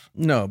stuff.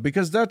 No,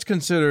 because that's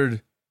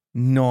considered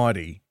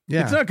naughty.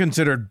 Yeah. It's not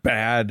considered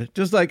bad.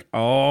 Just like,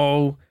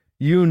 oh,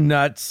 you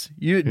nuts.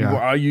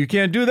 You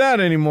can't do that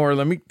anymore.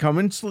 Let me come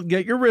and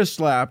get your wrist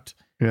slapped.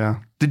 Yeah.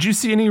 Did you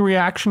see any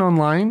reaction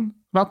online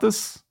about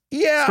this?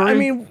 Yeah. Story? I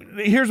mean,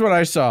 here's what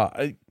I saw.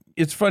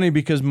 It's funny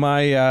because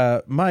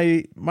my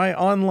my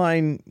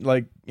online,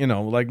 like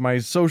my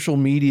social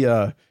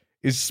media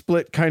is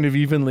split kind of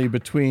evenly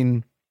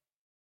between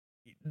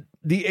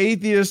the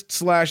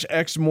atheist /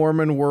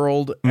 ex-Mormon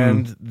world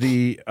and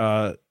the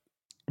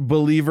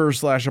believer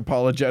 /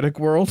 apologetic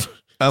world.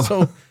 Oh,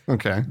 so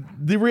okay.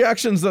 The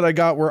reactions that I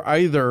got were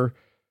either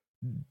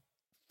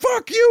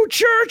 "fuck you,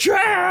 church,"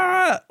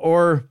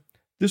 or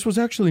 "this was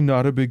actually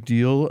not a big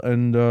deal,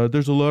 and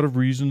there's a lot of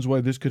reasons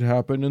why this could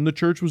happen, and the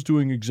church was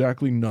doing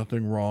exactly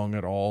nothing wrong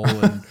at all."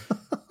 And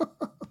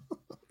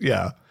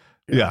yeah,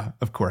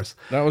 of course.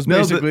 That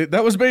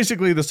was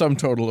basically the sum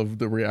total of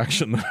the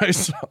reaction that I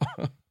saw.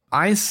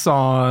 I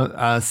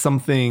saw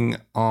something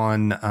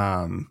on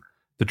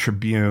the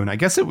Tribune. I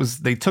guess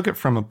they took it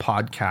from a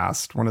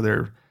podcast, one of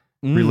their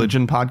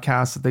religion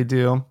podcasts that they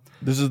do.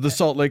 This is the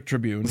Salt Lake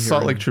Tribune.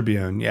 Salt Lake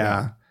Tribune,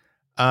 yeah.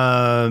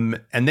 And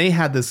they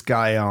had this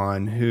guy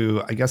on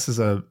who I guess is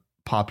a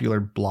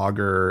popular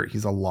blogger.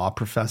 He's a law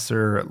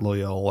professor at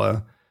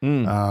Loyola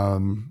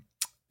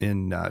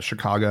in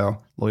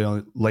Chicago,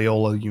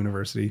 Loyola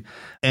University.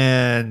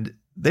 And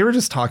they were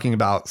just talking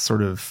about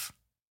sort of,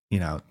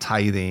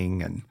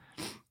 tithing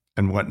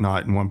and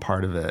whatnot in one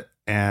part of it.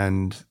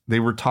 And they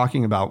were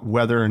talking about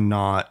whether or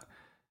not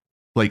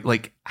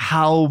like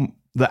how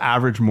the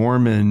average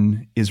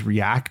Mormon is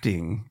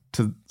reacting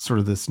to sort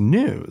of this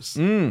news.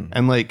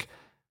 And like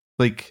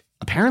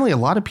apparently a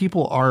lot of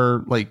people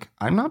are like,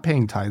 I'm not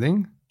paying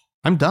tithing.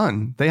 I'm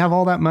done. They have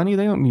all that money.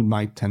 They don't need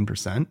my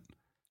 10%.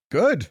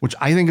 Good. Which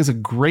I think is a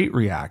great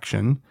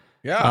reaction.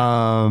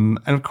 Yeah. And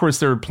of course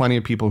there are plenty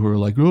of people who are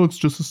like, oh,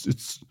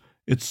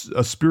 it's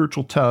a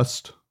spiritual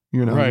test.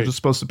 Right. You're just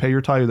supposed to pay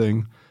your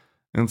tithing.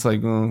 And it's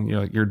like, well,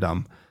 you're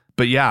dumb.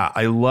 But yeah,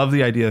 I love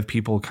the idea of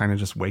people kind of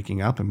just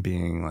waking up and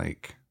being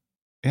like,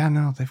 yeah,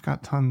 no, they've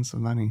got tons of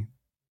money.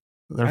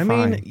 They're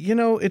fine. I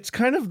mean, it's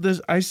kind of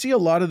this, I see a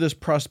lot of this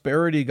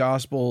prosperity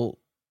gospel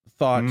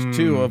thought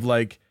too, of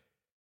like,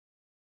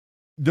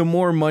 the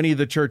more money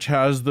the church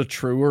has, the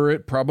truer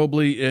it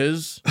probably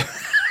is.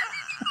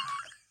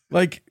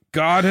 Like,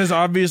 God has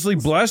obviously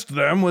blessed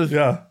them with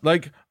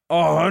like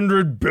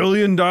 100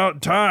 billion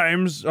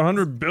times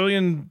 100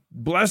 billion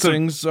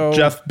blessings. So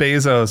Jeff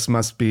Bezos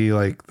must be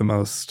like the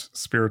most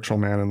spiritual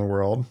man in the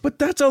world. But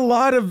that's a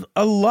lot of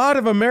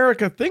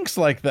America thinks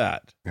like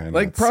that.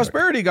 Like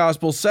prosperity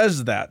gospel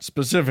says that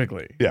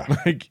specifically. Yeah.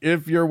 Like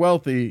if you're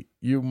wealthy,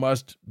 you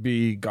must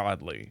be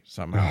godly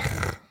somehow.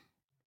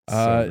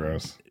 So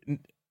gross.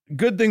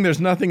 Good thing there's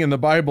nothing in the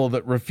Bible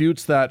that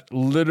refutes that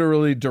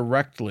literally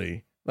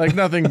directly. Like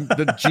nothing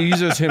that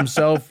Jesus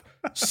himself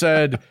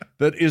said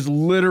that is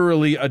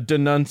literally a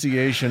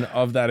denunciation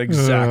of that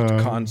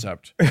exact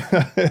concept.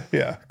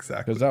 Yeah,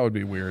 exactly. Because that would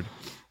be weird.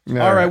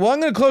 All right. Well, I'm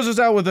going to close this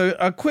out with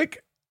a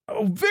quick,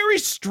 very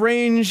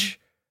strange,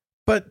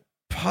 but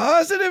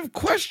positive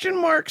question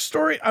mark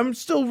story. I'm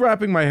still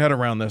wrapping my head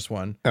around this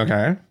one.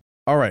 Okay.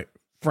 All right,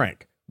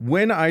 Frank,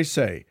 when I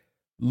say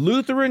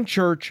Lutheran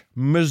Church,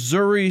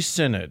 Missouri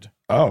Synod.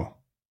 Oh.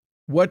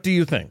 What do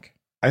you think?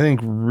 I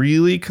think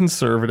really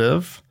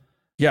conservative.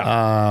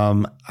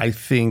 Yeah. I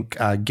think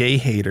gay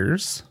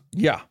haters.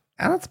 Yeah.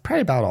 And that's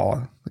probably about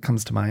all that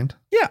comes to mind.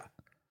 Yeah.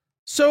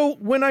 So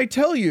when I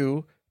tell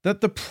you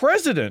that the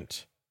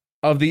president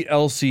of the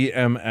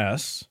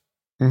LCMS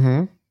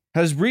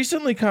has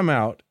recently come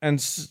out, and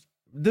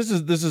this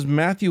is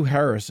Matthew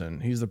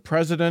Harrison. He's the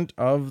president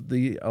of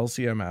the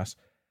LCMS.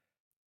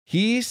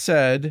 He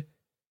said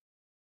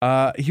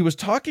he was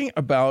talking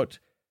about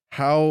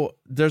how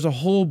there's a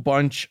whole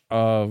bunch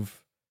of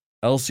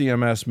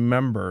LCMS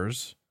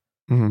members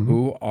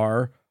who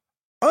are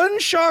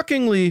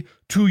unshockingly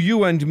to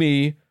you and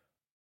me,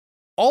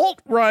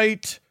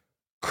 alt-right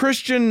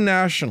Christian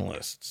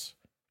nationalists.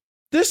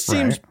 This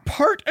seems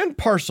part and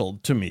parcel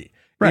to me.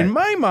 Right. In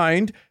my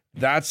mind,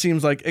 that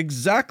seems like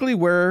exactly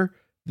where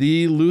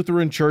the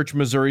Lutheran Church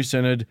Missouri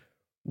Synod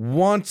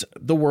wants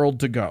the world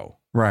to go.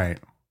 Right.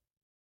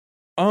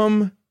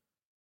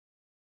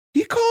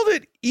 He called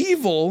it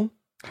evil.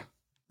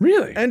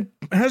 Really? And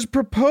has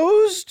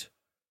proposed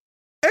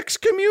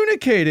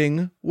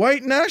excommunicating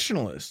white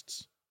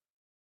nationalists.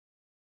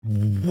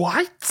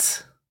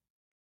 What?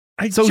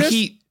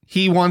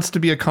 He wants to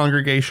be a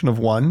congregation of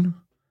one?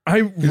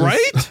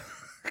 Right?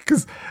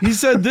 Because he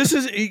said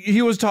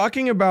he was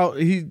talking about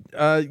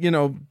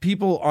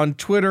people on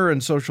Twitter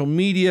and social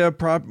media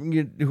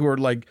who are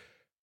like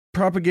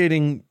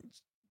propagating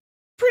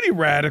pretty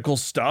radical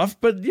stuff,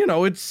 but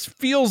it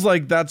feels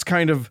like that's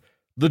kind of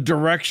the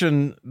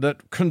direction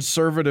that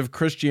conservative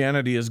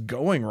Christianity is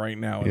going right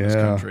now in this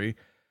country.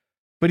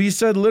 But he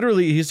said,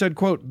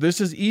 quote, "This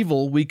is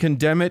evil. We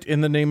condemn it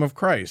in the name of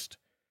Christ."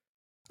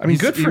 I mean,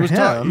 good for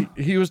him.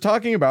 He was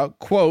talking about,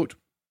 quote,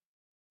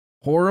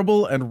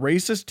 "horrible and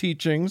racist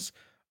teachings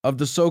of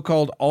the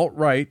so-called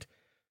alt-right,"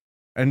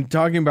 and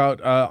talking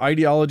about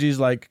ideologies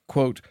like,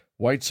 quote,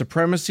 "white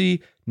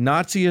supremacy,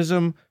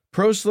 Nazism,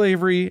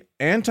 pro-slavery,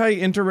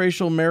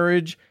 anti-interracial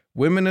marriage,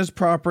 women as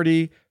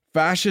property,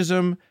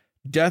 fascism,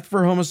 death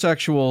for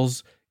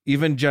homosexuals,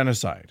 even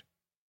genocide."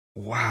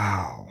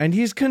 Wow. And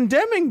he's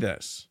condemning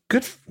this.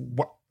 I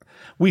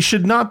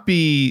should not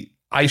be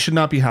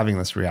having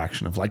this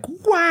reaction of like,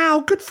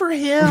 wow, good for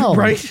him.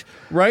 Right?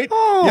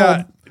 Oh.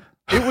 Yeah.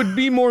 It would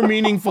be more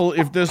meaningful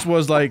if this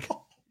was like,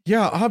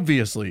 yeah,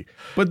 obviously.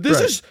 But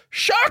this is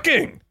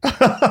shocking.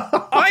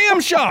 I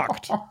am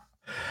shocked.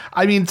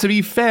 I mean, to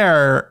be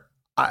fair,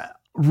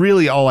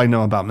 really all I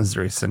know about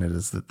Missouri Synod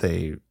is that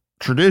they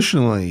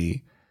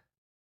traditionally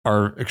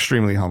are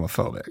extremely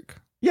homophobic.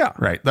 Yeah.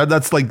 Right.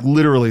 That's like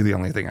literally the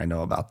only thing I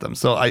know about them.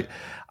 So I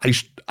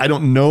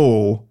don't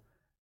know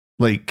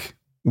like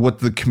what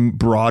the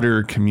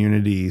broader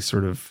community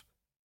sort of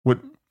what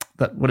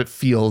it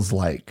feels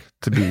like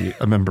to be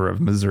a member of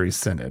Missouri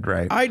Synod,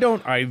 right? I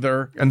don't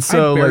either. And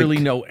so I barely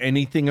know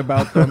anything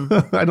about them.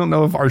 I don't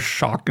know if our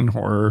shock and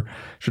horror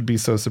should be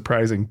so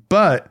surprising,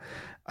 but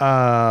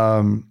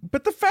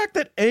the fact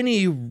that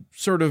any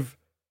sort of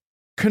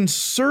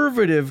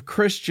conservative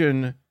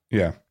Christian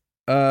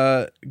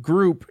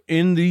group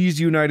in these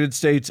United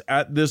States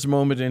at this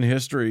moment in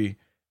history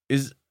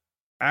has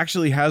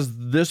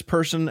this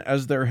person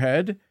as their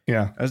head,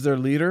 as their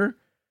leader.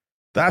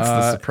 That's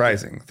the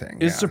surprising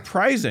thing. Is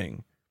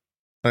surprising.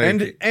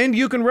 And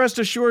you can rest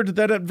assured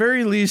that at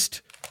very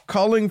least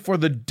calling for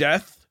the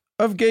death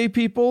of gay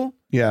people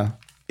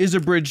is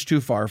a bridge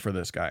too far for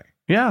this guy.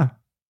 Yeah.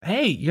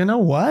 Hey, you know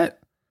what?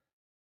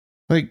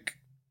 Like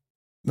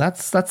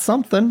that's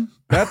something.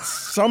 That's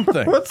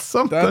something. That's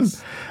something.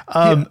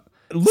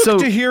 Look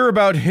to hear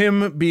about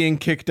him being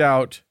kicked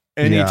out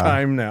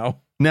anytime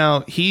now.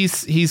 Now,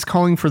 he's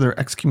calling for their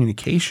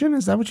excommunication.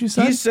 Is that what you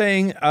said? He's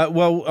saying,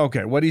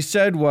 what he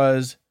said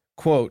was,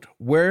 quote,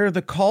 "where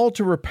the call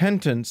to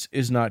repentance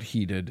is not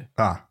heeded,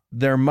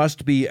 there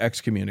must be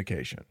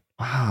excommunication."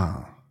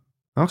 Wow.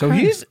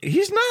 Okay. So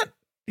he's not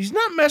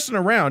messing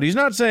around. He's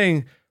not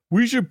saying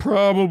we should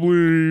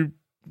probably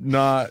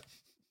not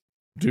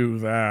do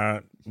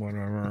that,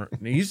 whatever.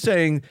 He's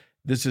saying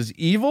this is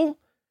evil.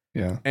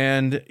 Yeah.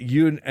 And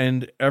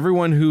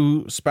everyone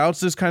who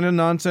spouts this kind of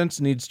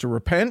nonsense needs to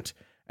repent.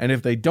 And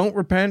if they don't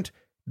repent,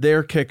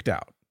 they're kicked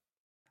out.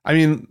 I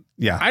mean,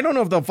 yeah. I don't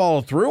know if they'll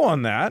follow through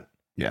on that.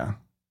 Yeah.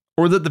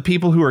 Or that the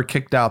people who are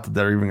kicked out, that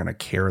they're even going to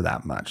care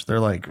that much. They're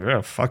like,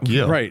 oh, fuck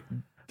you. Right.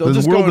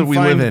 The world that we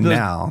live in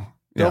now.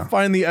 They'll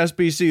find the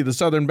SBC, the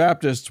Southern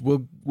Baptists,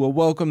 will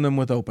welcome them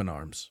with open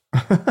arms.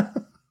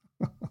 Good.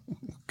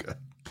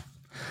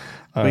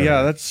 But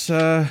that's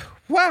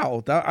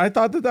wow. I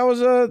thought that was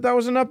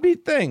an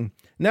upbeat thing.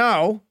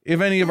 Now, if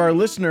any of our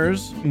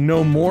listeners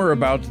know more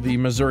about the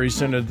Missouri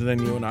Synod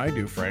than you and I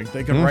do, Frank,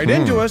 they can write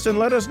into us and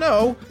let us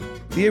know.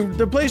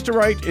 The place to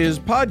write is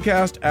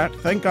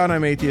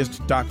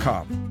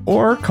podcast@thankgodimatheist.com.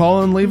 Or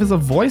call and leave us a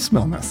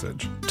voicemail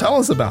message. Tell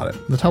us about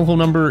it. The telephone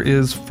number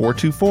is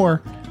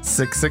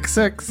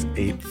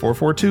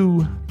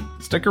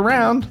 424-666-8442. Stick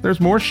around. There's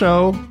more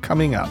show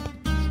coming up.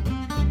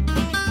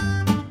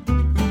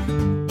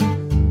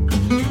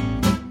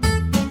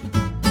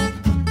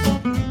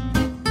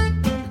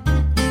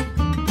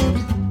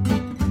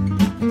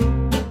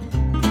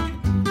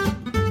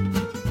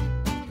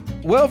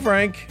 Well,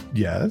 Frank.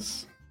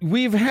 Yes.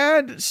 We've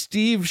had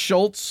Steve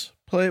Schultz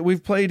play.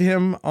 We've played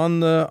him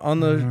on the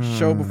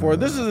show before.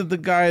 This is the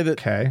guy that.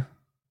 Okay.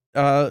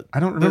 I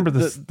don't remember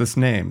this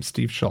name,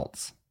 Steve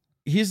Schultz.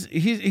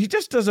 He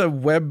just does a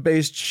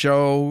web-based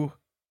show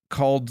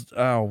called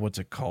what's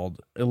it called?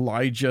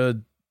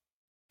 Elijah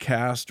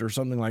Cast or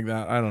something like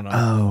that. I don't know.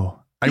 Oh,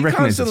 I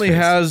recognize constantly his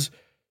face. has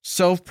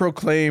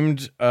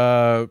self-proclaimed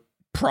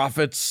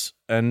prophets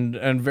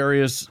and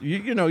various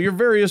your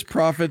various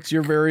prophets,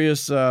 your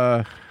various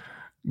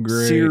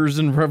seers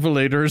and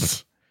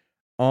revelators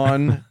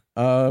on.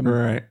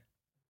 Right.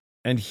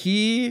 And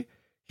he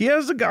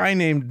has a guy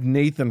named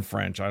Nathan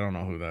French. I don't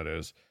know who that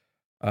is,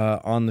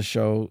 on the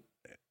show.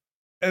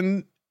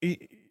 And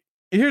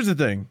here's the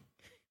thing.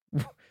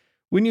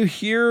 When you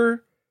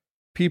hear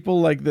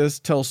people like this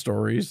tell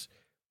stories,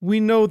 we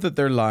know that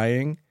they're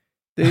lying.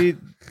 This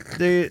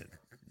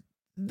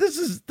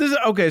is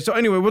okay. So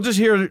anyway, we'll just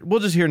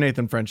hear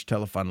Nathan French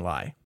tell a fun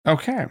lie.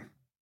 Okay.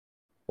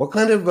 What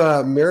kind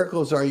of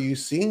miracles are you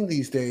seeing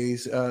these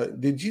days?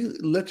 Did you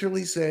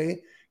literally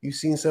say you've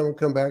seen someone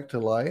come back to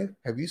life?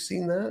 Have you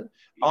seen that?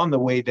 On the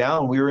way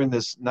down, we were in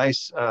this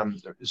nice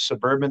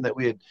Suburban that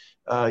we had,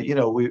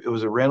 it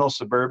was a rental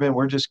Suburban.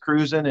 We're just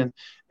cruising,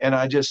 and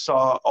I just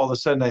saw, all of a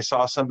sudden I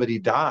saw somebody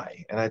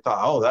die, and I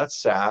thought, oh,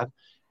 that's sad.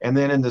 And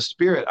then in the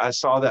spirit, I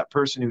saw that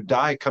person who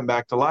died come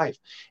back to life.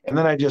 And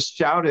then I just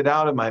shouted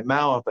out of my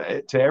mouth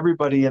to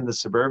everybody in the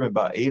Suburban,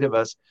 about 8 of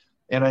us,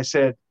 and I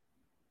said,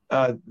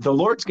 the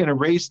Lord's going to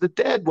raise the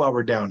dead while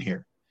we're down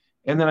here.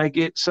 And then I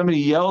get somebody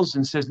yells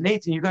and says,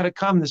 Nathan, you got to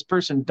come. This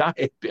person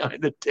died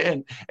behind the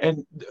tent.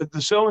 And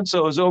the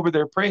so-and-so is over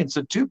there praying.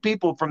 So 2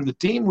 people from the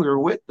team we were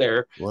with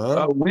there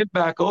went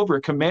back over,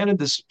 commanded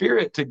the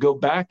spirit to go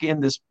back in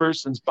this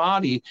person's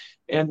body.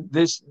 And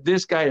this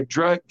guy had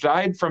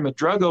died from a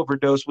drug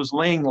overdose, was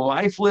laying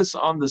lifeless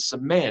on the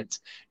cement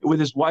with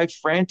his wife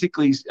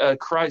frantically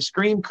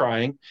scream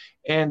crying.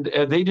 And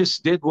they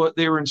just did what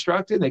they were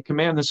instructed. They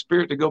commanded the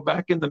spirit to go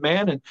back in the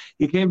man, and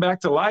he came back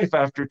to life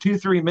after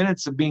 2-3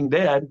 minutes of being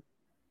dead.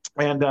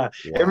 And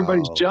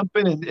everybody's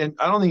jumping, and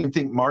I don't even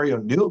think Mario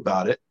knew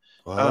about it.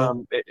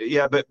 Wow.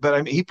 But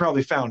I mean, he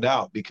probably found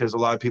out, because a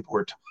lot of people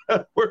were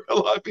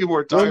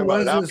talking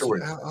about it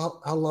afterwards.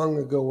 How long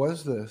ago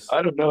was this?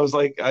 I don't know. It was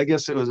like, I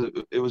guess it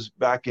was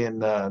back in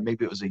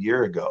maybe it was a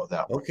year ago.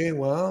 That one. Okay.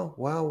 Wow.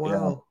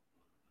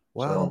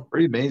 So,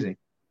 pretty amazing.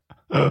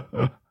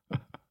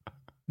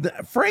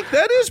 Frank,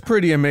 that is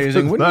pretty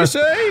amazing, wouldn't you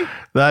say?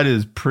 That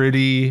is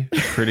pretty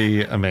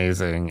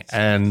amazing.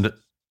 And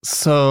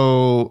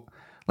so,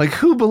 like,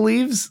 who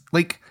believes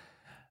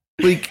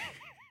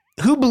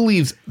who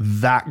believes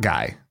that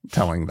guy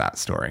telling that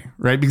story,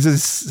 right? Because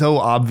it's so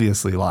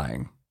obviously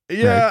lying.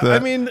 Yeah, right? I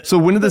mean... So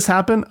when did this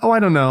happen? Oh, I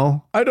don't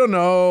know.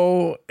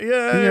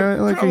 Yeah,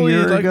 like probably, a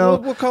year ago.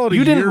 We'll call it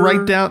you a didn't year.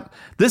 write down...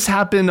 This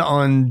happened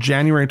on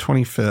January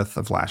 25th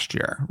of last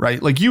year,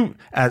 right? Like, you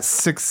at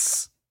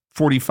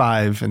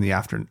 6:45 in the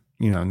afternoon,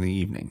 in the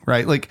evening,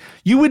 right? Like,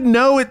 you would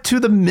know it to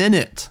the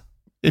minute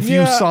if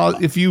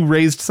you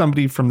raised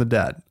somebody from the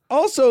dead.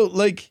 Also,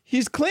 like,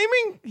 he's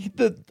claiming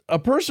that a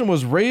person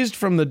was raised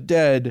from the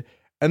dead,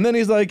 and then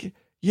he's like,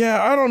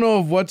 yeah, I don't know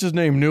if what's his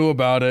name knew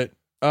about it.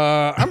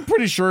 I'm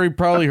pretty sure he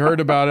probably heard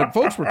about it.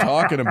 Folks were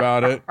talking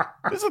about it.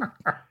 Here's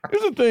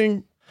the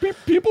thing.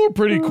 People were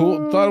pretty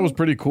cool. Thought it was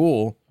pretty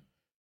cool.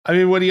 I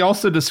mean, what he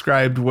also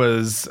described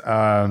was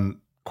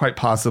quite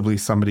possibly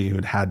somebody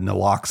who had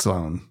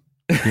naloxone,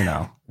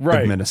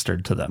 right,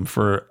 administered to them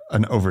for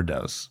an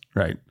overdose,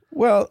 right?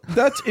 Well,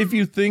 that's if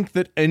you think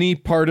that any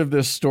part of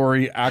this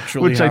story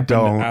actually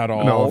happened at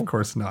all. No, of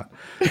course not.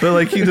 But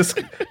like he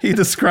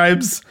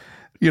describes,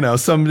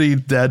 somebody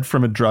dead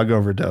from a drug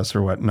overdose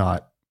or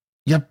whatnot.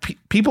 Yeah,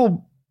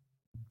 people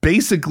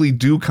basically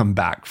do come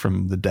back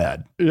from the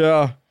dead.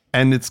 Yeah.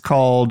 And it's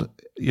called,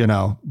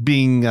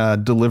 being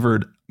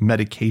delivered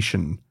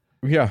medication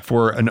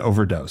for an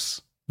overdose.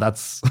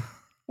 That's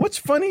what's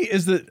funny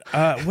is that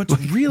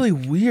what's really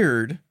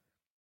weird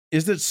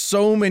is that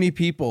so many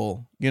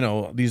people,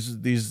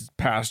 these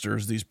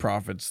pastors, these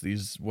prophets,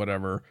 these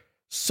whatever,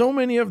 so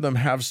many of them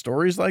have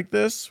stories like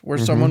this where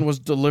someone was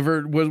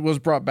delivered, was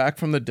brought back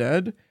from the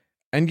dead.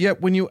 And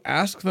yet when you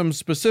ask them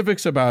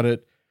specifics about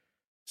it,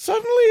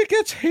 suddenly it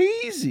gets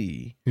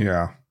hazy.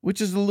 Yeah.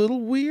 Which is a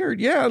little weird.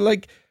 Yeah.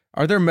 Like,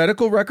 are there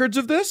medical records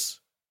of this?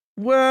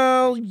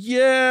 Well,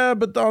 yeah,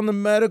 but on the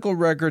medical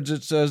records,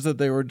 it says that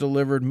they were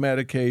delivered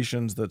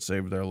medications that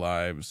saved their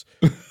lives.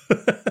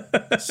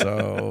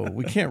 So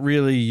we can't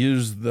really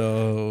use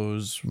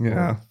those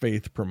for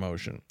faith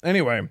promotion.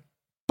 Anyway.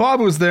 Bob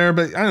was there,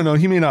 but I don't know.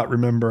 He may not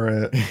remember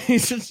it.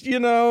 He's just,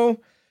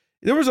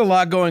 there was a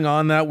lot going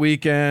on that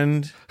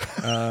weekend.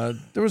 There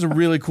was a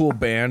really cool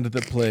band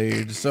that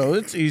played, so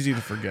it's easy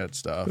to forget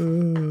stuff.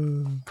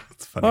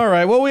 That's funny. All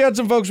right. Well, we had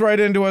some folks write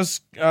into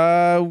us.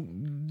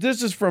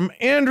 This is from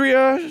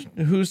Andrea,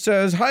 who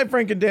says, "Hi,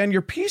 Frank and Dan.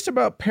 Your piece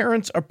about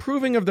parents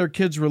approving of their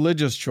kids'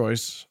 religious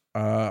choice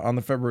on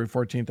the February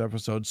 14th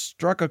episode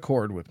struck a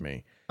chord with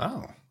me.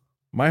 Oh.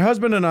 My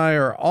husband and I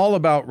are all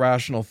about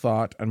rational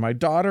thought, and my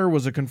daughter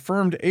was a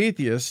confirmed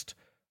atheist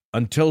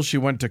until she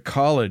went to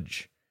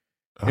college.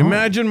 Oh.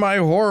 Imagine my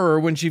horror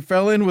when she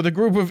fell in with a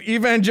group of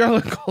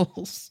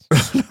evangelicals."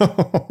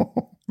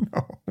 No.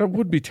 That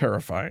would be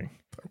terrifying.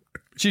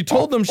 She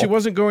told them she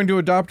wasn't going to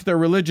adopt their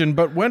religion,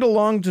 but went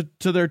along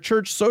to their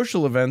church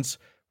social events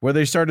where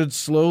they started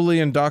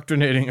slowly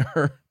indoctrinating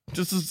her.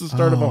 This is the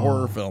start of a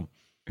horror film.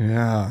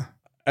 Yeah.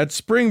 At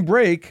spring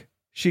break,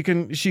 she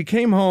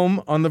came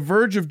home on the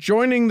verge of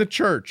joining the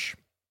church.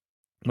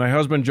 My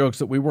husband jokes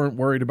that we weren't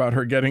worried about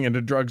her getting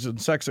into drugs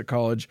and sex at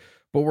college,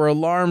 but were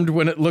alarmed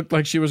when it looked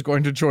like she was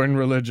going to join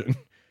religion.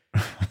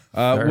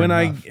 When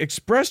I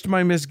expressed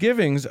my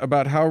misgivings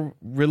about how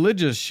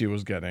religious she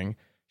was getting,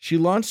 she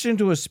launched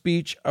into a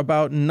speech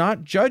about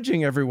not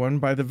judging everyone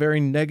by the very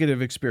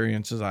negative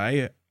experiences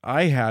I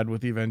had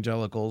with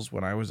evangelicals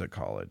when I was at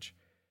college.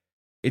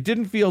 It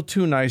didn't feel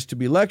too nice to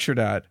be lectured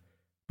at,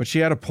 but she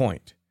had a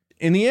point.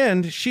 In the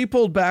end, she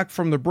pulled back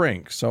from the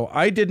brink, so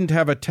I didn't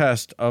have a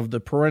test of the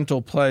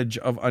parental pledge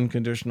of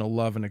unconditional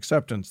love and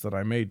acceptance that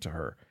I made to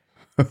her.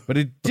 But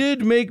it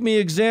did make me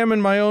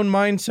examine my own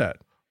mindset.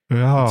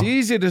 Yeah. It's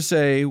easy to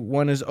say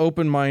one is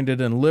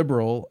open-minded and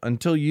liberal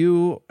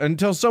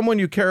until someone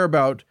you care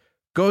about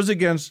goes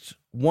against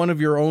one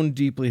of your own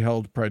deeply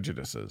held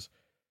prejudices.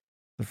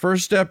 The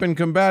first step in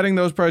combating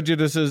those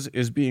prejudices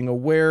is being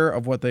aware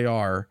of what they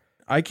are.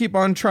 I keep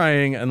on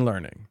trying and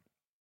learning.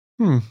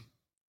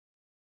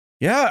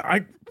 Yeah,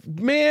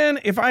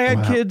 if I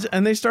had kids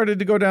and they started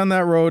to go down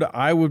that road,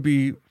 I would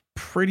be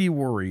pretty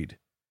worried.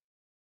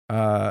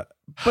 But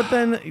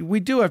then we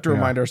do have to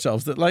remind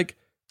ourselves that, like,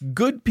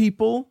 good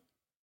people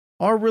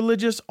are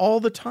religious all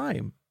the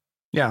time.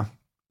 Yeah.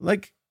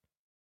 Like,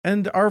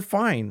 and are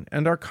fine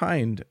and are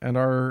kind and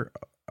are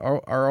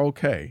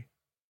okay.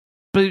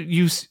 But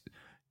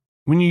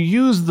when you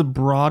use the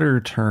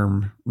broader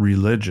term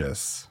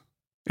religious,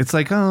 it's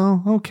like,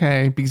 oh,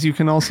 okay, because you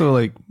can also,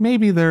 like,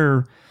 maybe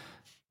they're,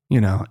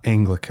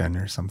 Anglican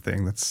or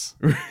something that's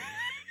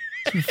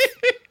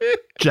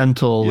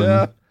gentle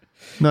and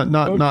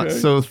not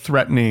so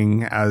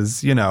threatening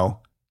as,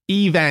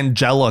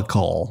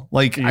 evangelical.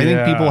 Like, I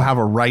think people have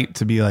a right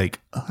to be like,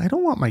 oh, I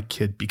don't want my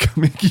kid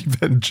becoming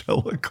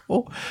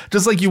evangelical.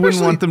 Just like you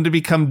wouldn't want them to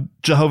become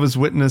Jehovah's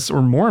Witness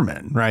or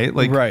Mormon, right?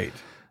 Like, right.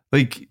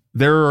 Like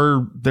there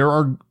are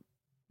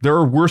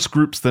worse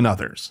groups than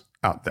others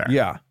out there.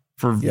 Yeah.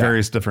 For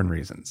various different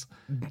reasons.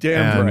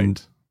 Damn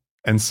right.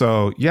 And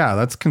so, yeah,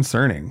 that's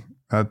concerning.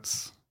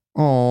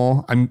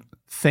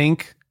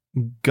 Thank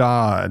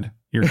God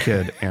your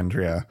kid,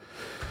 Andrea,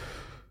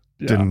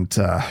 didn't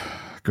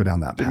go down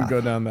that path. Didn't go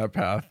down that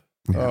path.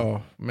 Yeah.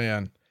 Oh,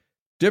 man.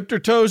 Dipped her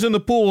toes in the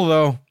pool,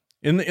 though,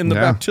 in the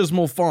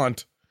baptismal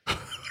font.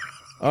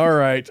 All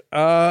right.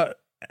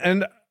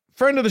 And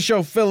friend of the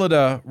show,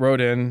 Philida,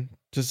 wrote in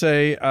to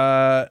say,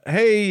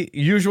 hey,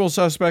 usual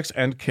suspects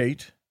and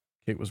Kate.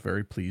 Kate was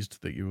very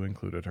pleased that you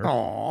included her.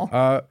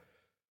 Aww.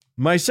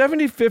 My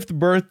 75th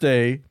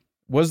birthday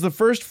was the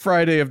first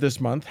Friday of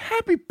this month.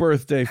 Happy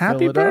birthday,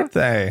 Happy Philida.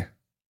 birthday.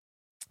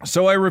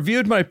 So I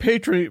reviewed my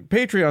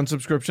Patreon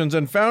subscriptions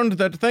and found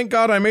that Thank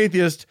God I'm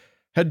Atheist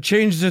had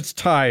changed its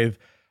tithe.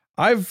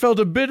 I've felt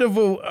a bit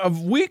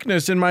of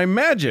weakness in my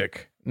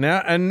magic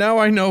now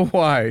I know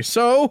why.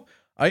 So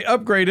I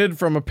upgraded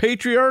from a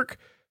patriarch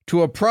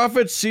to a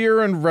prophet, seer,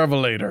 and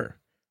revelator.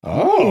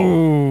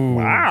 Oh,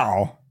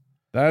 wow.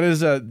 That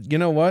is you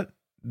know what?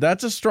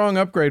 That's a strong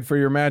upgrade for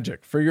your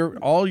magic. For your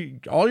all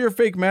your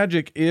fake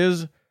magic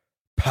is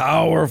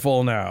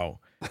powerful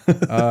now.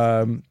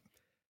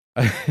 And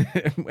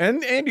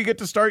you get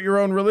to start your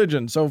own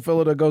religion. So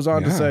Philida goes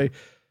on to say,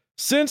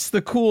 since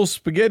the cool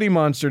spaghetti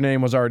monster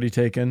name was already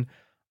taken,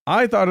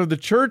 I thought of the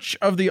Church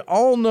of the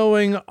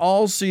all-knowing,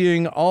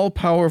 all-seeing,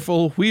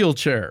 all-powerful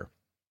wheelchair.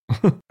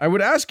 I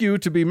would ask you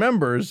to be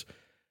members,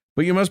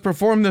 but you must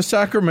perform the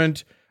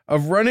sacrament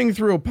of running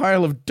through a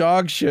pile of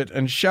dog shit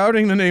and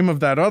shouting the name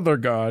of that other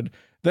god,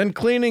 then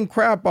cleaning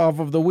crap off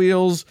of the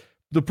wheels,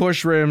 the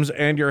push rims,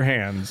 and your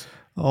hands.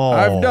 Oh.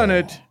 I've done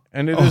it,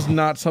 and it is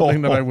not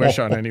something that I wish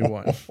on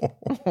anyone.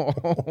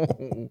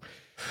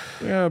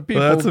 Yeah,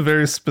 people. Well, that's a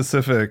very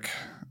specific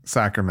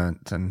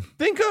sacrament, and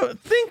think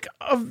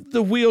of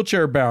the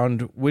wheelchair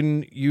bound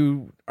when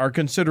you are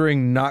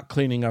considering not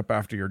cleaning up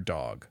after your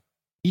dog.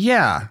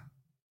 Yeah.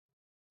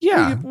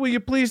 Will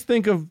you please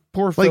think of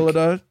poor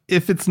Philida?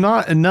 If it's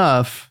not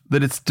enough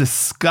that it's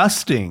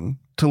disgusting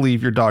to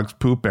leave your dog's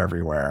poop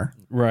everywhere,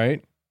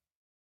 right?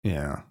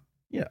 Yeah.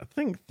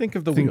 Think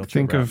of the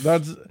wheelchair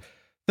bound.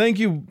 Thank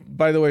you,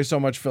 by the way, so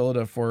much,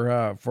 Philida, for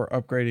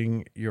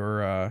upgrading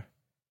your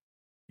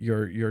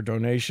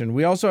donation.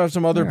 We also have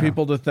some other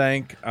people to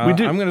thank. We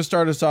do. I'm going to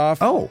start us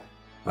off. Oh,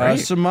 right.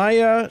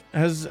 Samaya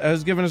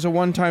has given us a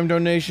one-time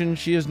donation.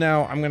 She is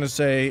now, I'm going to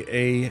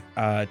say,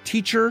 a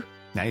teacher.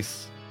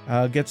 Nice.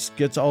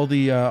 Gets all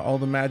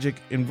the magic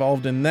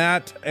involved in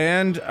that.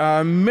 And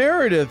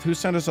Meredith, who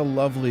sent us a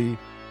lovely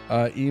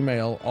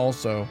email,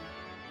 also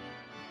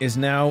is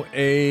now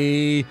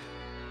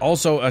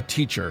also a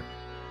teacher.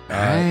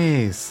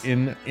 Nice.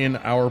 In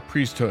our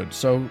priesthood.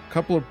 So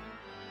couple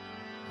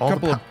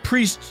of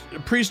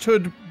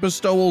priesthood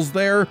bestowals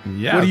there.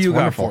 Yeah, what do you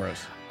wonderful. got for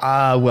us?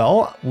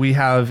 Well, we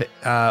have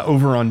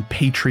over on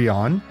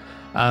Patreon,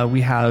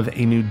 we have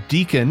a new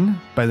deacon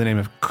by the name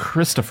of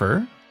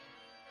Christopher.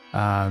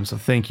 So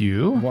thank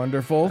you.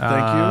 Wonderful.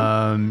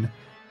 Thank you.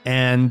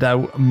 And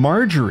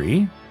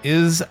Marjorie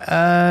is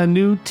a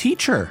new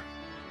teacher.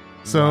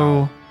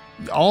 So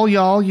all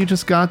y'all, you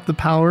just got the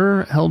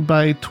power held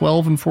by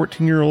 12 and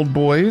 14-year-old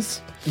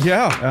boys.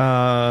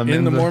 Yeah.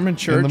 In the Mormon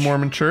church. In the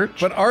Mormon church.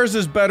 But ours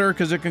is better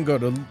because it can go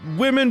to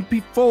women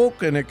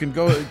folk, and it can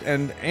go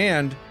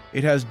and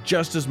it has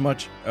just as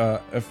much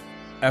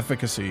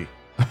efficacy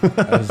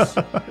as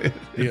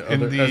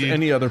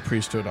any other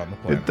priesthood on the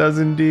planet. It does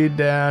indeed,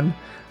 Dan.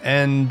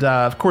 And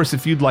of course,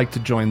 if you'd like to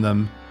join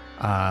them,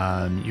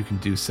 you can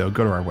do so.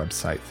 Go to our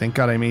website,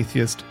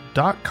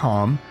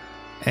 thankgodimatheist.com,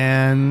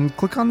 and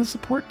click on the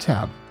support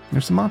tab.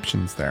 There's some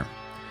options there.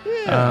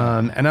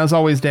 Yeah. And as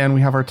always, Dan,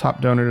 we have our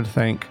top donor to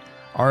thank,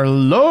 our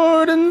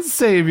Lord and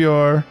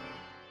Savior,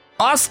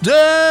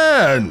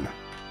 Austin!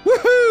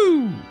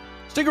 Woohoo!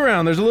 Stick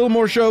around. There's a little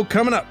more show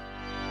coming up.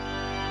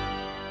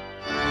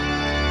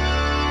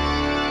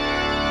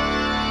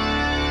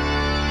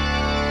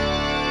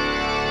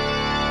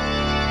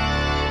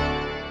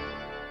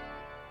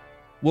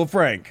 Well,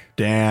 Frank.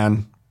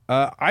 Dan.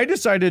 I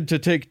decided to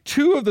take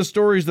two of the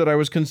stories that I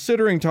was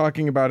considering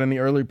talking about in the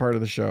early part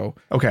of the show.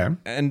 Okay.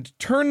 And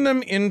turn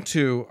them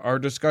into our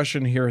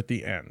discussion here at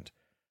the end.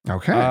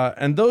 Okay.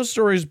 And those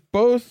stories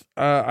both,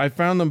 I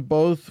found them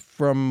both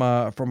from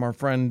our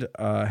friend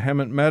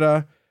Hemant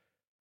Mehta.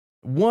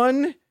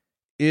 One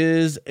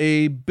is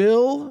a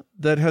bill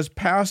that has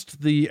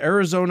passed the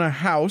Arizona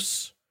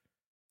House.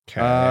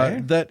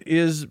 Okay. That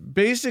is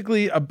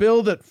basically a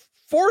bill that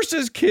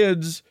forces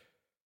kids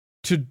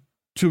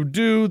to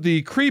do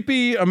the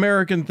creepy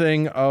American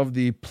thing of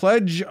the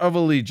Pledge of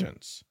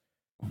Allegiance.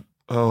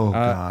 Oh,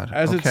 God.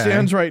 As it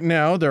stands right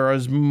now, there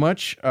is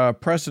much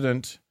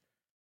precedent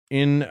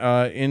in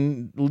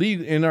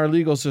our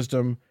legal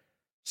system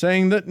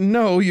saying that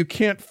no, you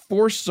can't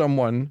force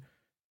someone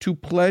to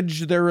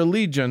pledge their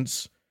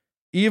allegiance,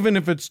 even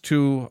if it's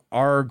to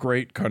our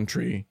great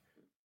country.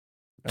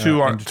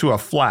 To a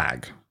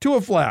flag. To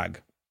a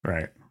flag.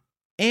 Right.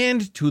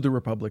 And to the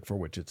republic for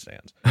which it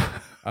stands.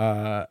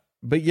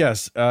 But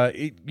yes,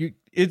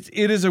 it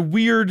is a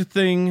weird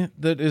thing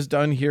that is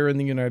done here in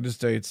the United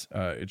States.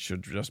 It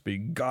should just be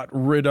got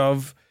rid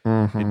of.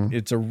 Mm-hmm.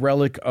 It's a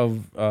relic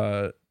of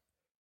the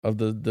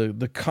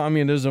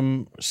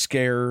communism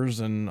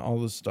scares and all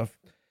this stuff.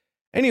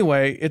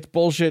 Anyway, it's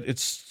bullshit.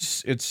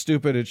 It's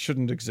stupid. It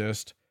shouldn't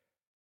exist.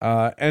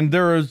 And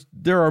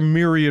there are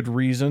myriad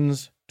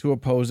reasons to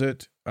oppose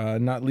it.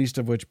 Not least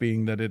of which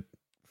being that it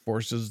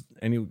forces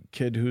any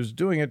kid who's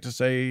doing it to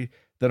say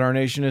that our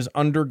nation is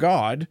under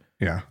God.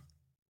 Yeah.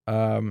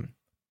 Well,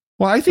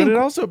 I think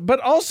but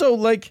also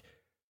like,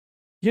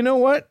 you know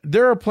what?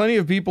 There are plenty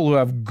of people who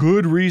have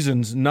good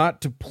reasons not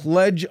to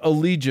pledge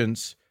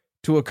allegiance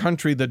to a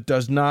country that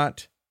does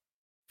not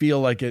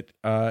feel like it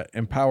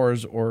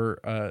empowers or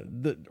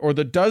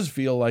that does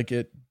feel like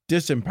it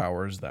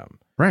disempowers them.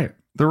 Right.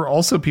 There are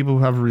also people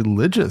who have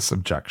religious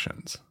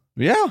objections.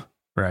 Yeah.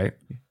 Right.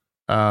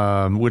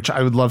 Which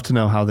I would love to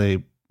know how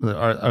they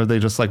are they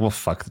just like, well,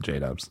 fuck the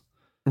J-dubs.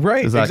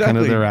 Right. Is that exactly. kind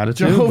of their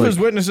attitude? Jehovah's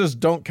Witnesses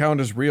don't count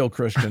as real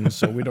Christians,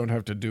 so we don't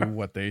have to do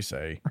what they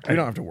say. Right. We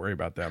don't have to worry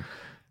about them.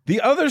 The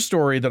other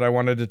story that I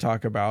wanted to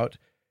talk about,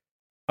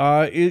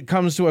 it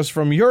comes to us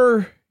from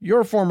your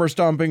former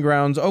stomping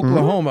grounds,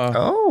 Oklahoma.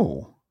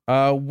 Oh.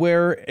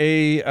 Where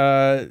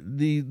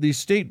the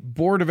state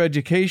board of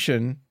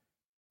education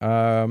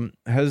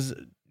has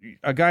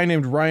a guy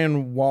named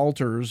Ryan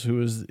Walters, who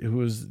is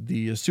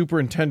the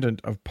superintendent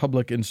of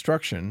public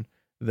instruction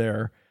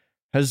there,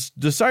 has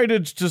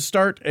decided to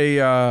start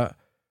a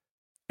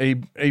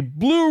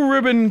blue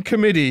ribbon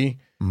committee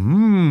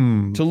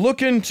to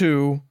look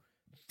into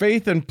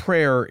faith and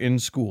prayer in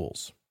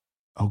schools.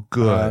 Oh,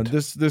 good.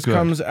 This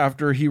comes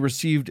after he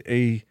received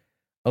a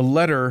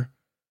letter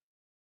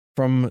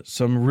from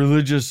some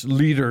religious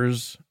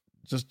leaders,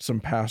 just some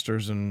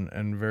pastors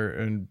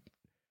and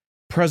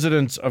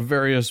presidents of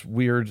various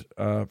weird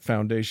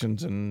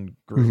foundations and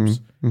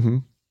groups. Mm-hmm.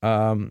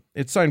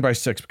 It's signed by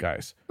 6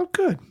 guys. Oh,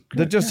 good.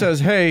 That just says,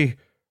 hey,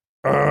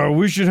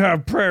 we should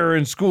have prayer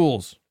in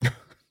schools.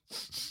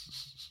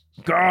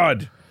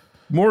 God,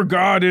 more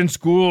God in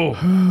school.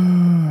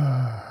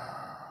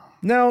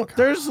 Now,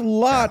 there's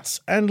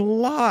lots and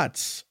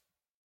lots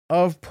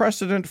of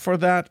precedent for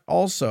that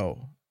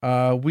also.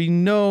 We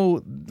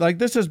know, like,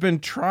 this has been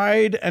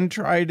tried and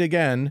tried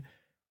again.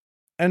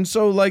 And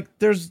so, like,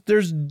 there's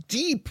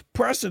deep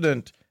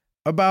precedent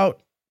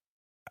about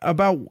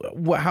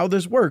how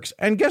this works.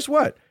 And guess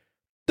what?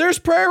 There's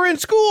prayer in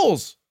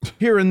schools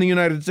here in the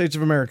United States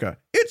of America.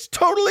 It's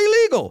totally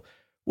legal.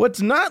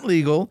 What's not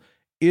legal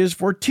is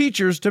for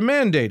teachers to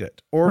mandate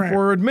it, or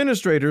for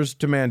administrators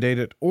to mandate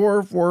it,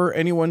 or for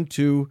anyone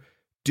to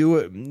do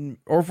it,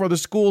 or for the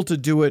school to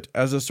do it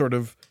as a sort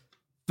of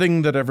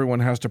thing that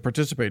everyone has to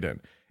participate in.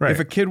 Right. If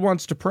a kid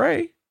wants to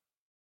pray,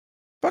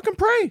 fucking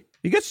pray.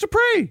 He gets to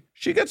pray.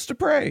 She gets to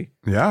pray.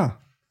 Yeah.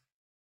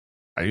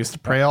 I used to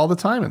pray all the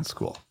time in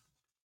school.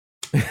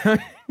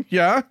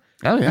 Yeah?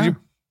 Oh, yeah. Did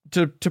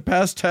you, to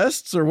pass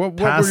tests, or what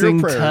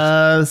Passing were your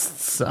prayers?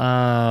 Tests.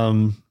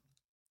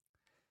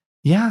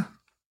 Yeah.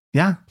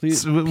 Yeah.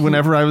 Please.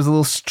 Whenever I was a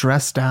little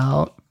stressed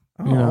out.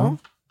 Oh, you know?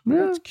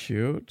 That's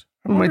cute.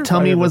 When my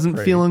tummy wasn't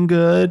feeling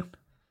good.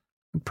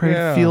 Pray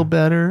to feel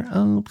better.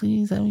 Oh,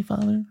 please, Heavenly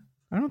Father.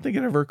 I don't think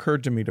it ever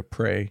occurred to me to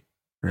pray.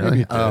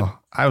 Really? Oh,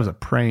 I was a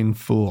praying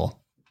fool.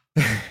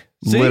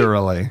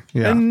 Literally.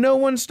 Yeah. And no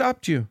one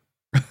stopped you.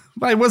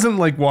 I wasn't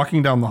like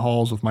walking down the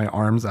halls with my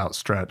arms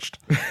outstretched.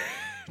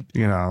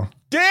 You know.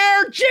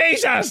 Dear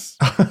Jesus,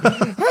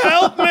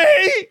 help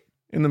me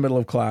in the middle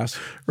of class.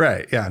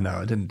 Right. Yeah. No,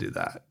 I didn't do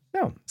that.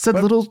 No.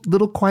 Said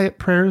little quiet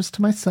prayers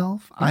to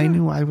myself. Yeah. I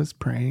knew I was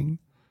praying.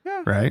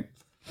 Yeah. Right.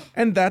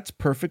 And that's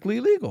perfectly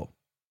legal.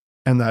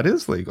 And that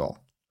is legal.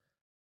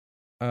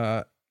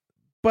 And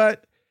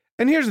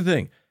here's the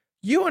thing.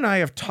 You and I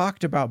have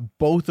talked about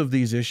both of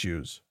these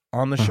issues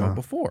on the show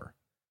before.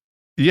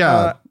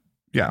 Yeah.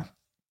 Yeah.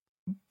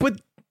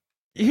 But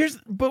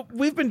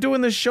we've been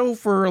doing this show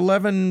for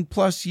 11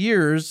 plus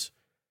years.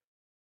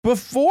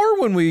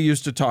 Before, when we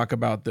used to talk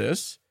about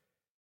this,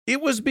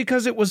 it was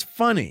because it was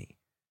funny.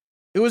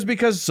 It was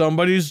because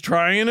somebody's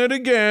trying it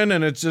again,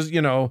 and it's just,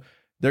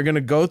 they're going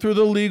to go through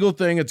the legal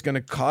thing. It's going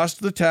to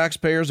cost the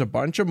taxpayers a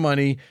bunch of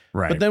money.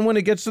 Right. But then when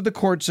it gets to the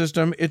court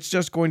system, it's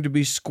just going to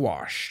be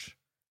squashed.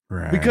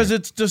 Right. Because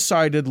it's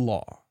decided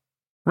law.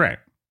 Right.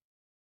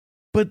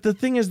 But the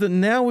thing is that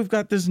now we've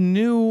got this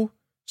new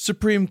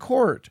Supreme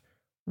Court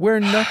where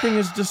nothing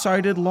is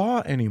decided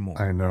law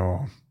anymore. I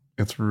know.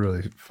 It's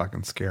really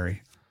fucking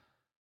scary.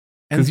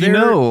 Because you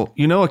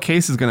know a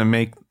case is going to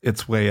make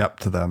its way up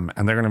to them,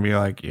 and they're going to be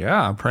like,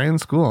 yeah, pray in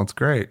school. It's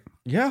great.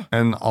 Yeah.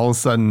 And all of a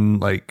sudden,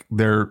 like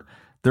their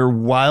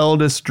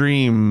wildest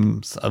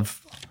dreams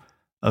of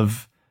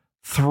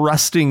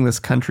thrusting this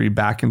country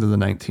back into the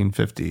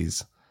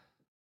 1950s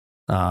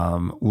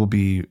will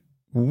be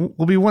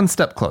one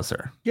step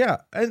closer. Yeah.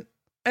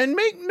 And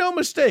make no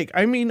mistake.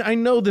 I mean, I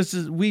know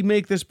we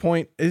make this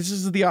point. This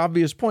is the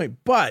obvious point,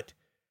 but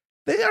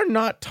they are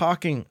not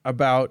talking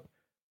about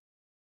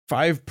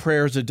 5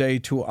 prayers a day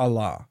to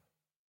Allah.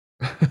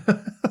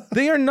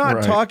 They are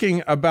not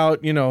talking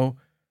about,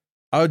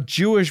 a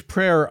Jewish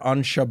prayer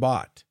on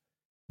Shabbat.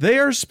 They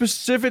are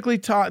specifically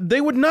taught.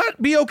 They would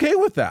not be okay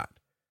with that.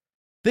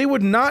 They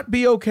would not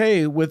be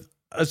okay with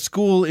a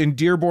school in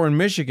Dearborn,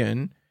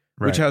 Michigan,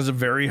 which has a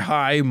very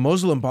high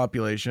Muslim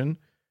population,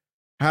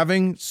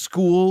 having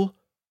school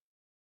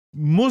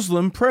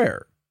Muslim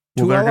prayer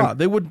to Allah.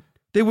 They would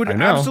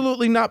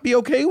absolutely not be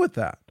okay with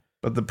that.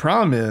 But the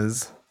problem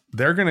is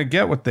they're going to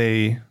get what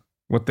they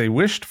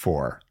wished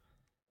for.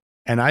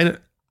 And I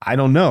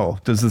don't know.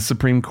 Does the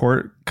Supreme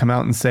Court come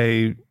out and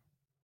say,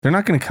 they're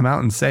not going to come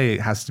out and say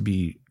it has to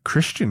be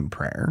Christian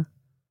prayer.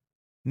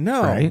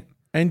 No. Right?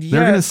 And yet,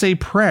 they're going to say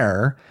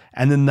prayer,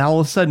 and then all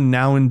of a sudden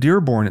now in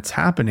Dearborn it's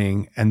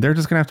happening, and they're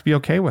just going to have to be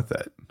okay with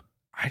it.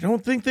 I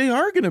don't think they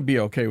are going to be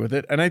okay with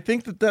it. And I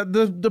think that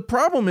the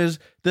problem is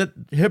that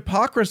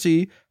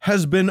hypocrisy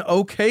has been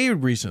okay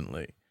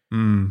recently.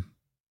 Mm.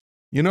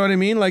 You know what I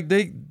mean? Like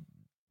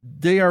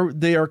they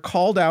are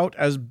called out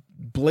as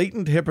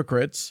blatant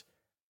hypocrites,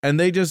 and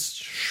they just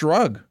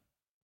shrug.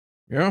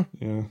 Yeah.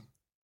 Yeah.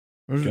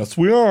 Guess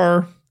we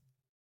are.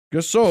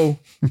 Guess so.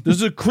 This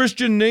is a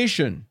Christian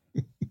nation.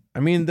 I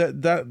mean,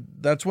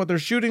 that's what they're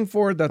shooting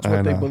for. That's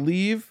what they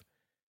believe.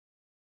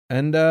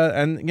 And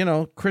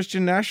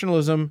Christian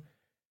nationalism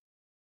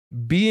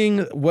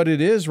being what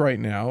it is right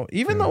now,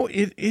 even though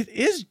it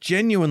is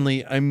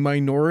genuinely a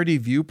minority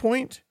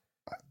viewpoint,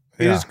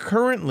 it is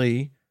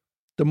currently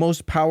the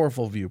most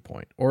powerful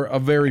viewpoint, or a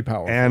very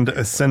powerful and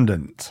viewpoint.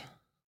 Ascendant.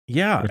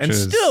 Yeah, and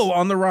still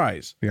on the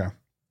rise. Yeah.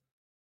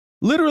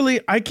 Literally,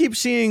 I keep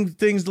seeing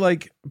things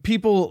like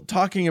people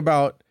talking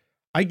about,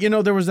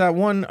 there was that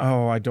one,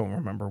 I don't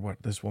remember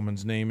what this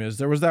woman's name is.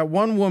 There was that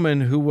one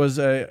woman who was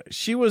a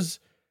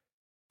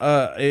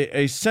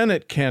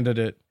Senate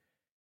candidate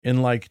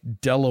in like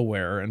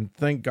Delaware, and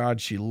thank God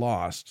she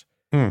lost.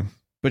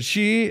 But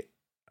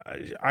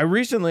I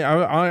recently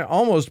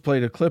almost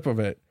played a clip of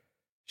it.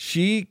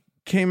 She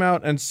came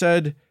out and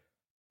said,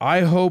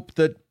 I hope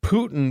that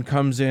Putin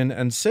comes in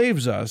and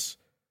saves us,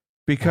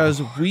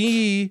 because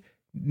we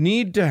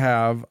need to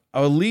have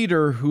a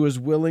leader who is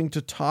willing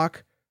to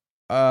talk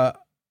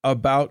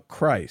about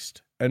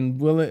Christ,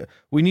 and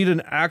we need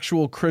an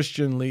actual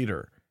Christian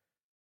leader.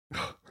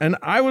 And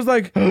I was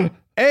like,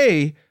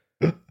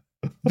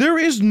 there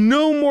is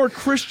no more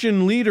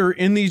Christian leader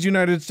in these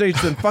United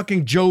States than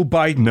fucking Joe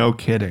Biden. No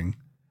kidding.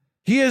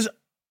 He is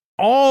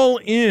all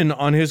in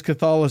on his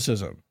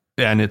Catholicism.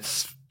 And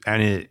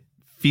it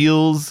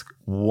feels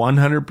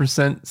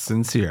 100%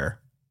 sincere.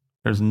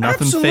 There's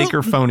nothing fake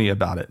or phony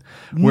about it.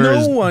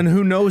 Whereas, no one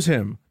who knows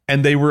him.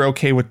 And they were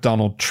okay with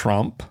Donald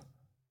Trump.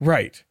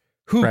 Right.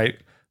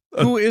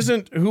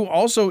 Who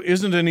also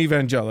isn't an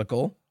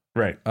evangelical.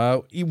 Right.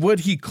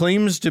 What he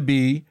claims to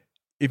be,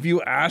 if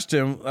you asked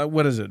him,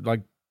 what is it,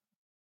 like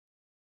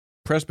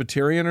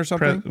Presbyterian or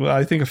something? Well,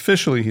 I think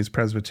officially he's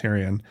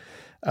Presbyterian.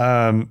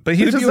 But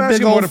he's just a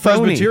big old what a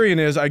phony. Presbyterian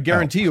is, I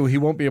guarantee you he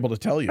won't be able to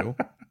tell you.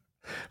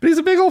 But he's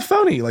a big old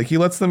phony. Like, he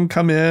lets them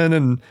come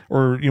in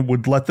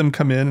would let them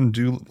come in and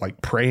do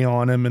like pray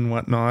on him and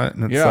whatnot.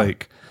 And it's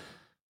like,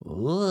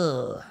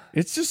 ugh.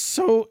 It's just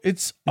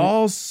it's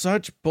all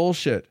such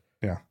bullshit.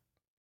 Yeah.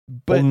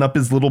 But holding up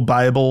his little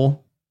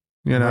Bible.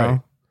 you know? Right.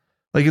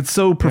 Like it's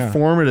so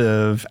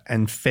performative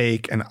and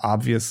fake and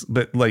obvious,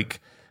 but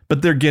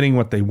they're getting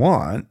what they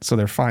want, so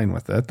they're fine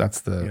with it.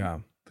 That's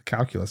the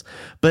calculus.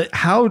 But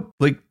how,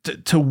 like,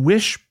 to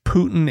wish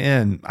Putin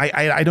in,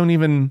 I don't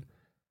even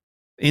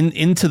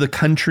into the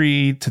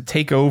country to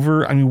take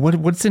over. I mean,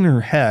 what's in her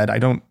head? I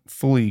don't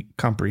fully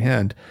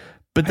comprehend.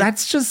 But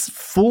that's just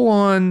full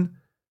on.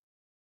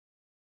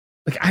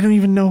 Like, I don't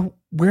even know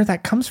where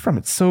that comes from.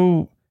 It's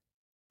so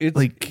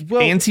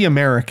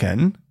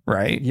anti-American,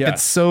 right? Yeah.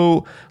 It's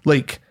so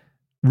like,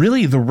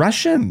 really, the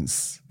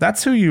Russians.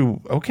 That's who you.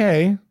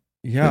 Okay.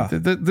 Yeah.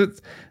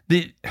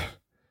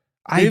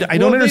 I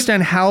don't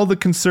understand how the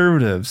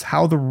conservatives,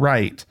 how the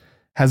right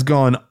has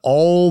gone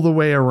all the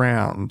way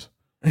around,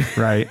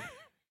 right?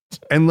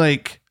 And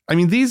like, I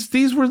mean, these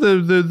were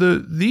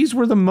these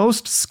were the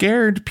most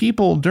scared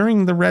people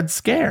during the Red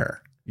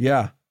Scare.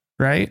 Yeah.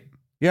 Right.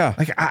 Yeah.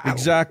 Like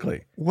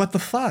exactly. What the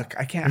fuck?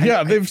 I can't.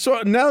 Yeah.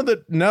 Now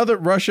that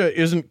Russia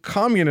isn't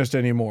communist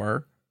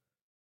anymore,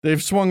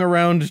 they've swung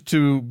around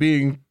to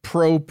being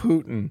pro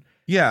Putin.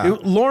 Yeah.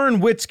 Lauren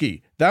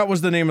Witzke. That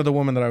was the name of the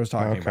woman that I was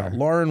talking about.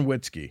 Lauren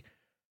Witzke,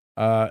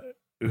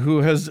 who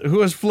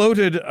has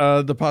floated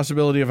the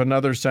possibility of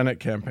another Senate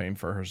campaign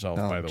for herself,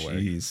 by the way.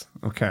 Jeez.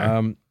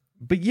 Okay.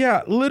 But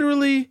yeah,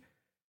 literally,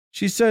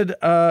 she said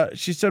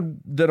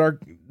that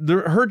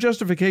her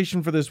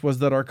justification for this was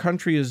that our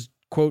country is,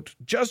 quote,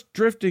 just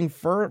drifting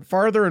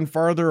farther and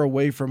farther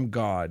away from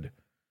God.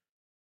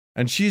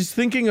 And she's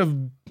thinking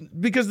of,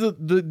 because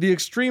the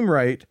extreme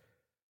right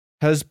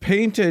has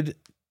painted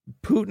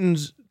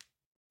Putin's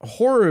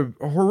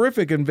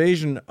horrific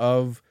invasion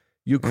of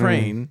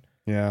Ukraine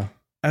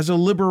as a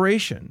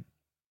liberation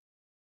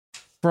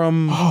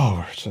from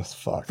we're just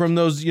fucked. From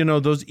those,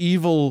 those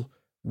evil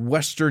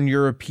Western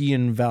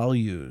European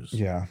values.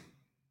 Yeah.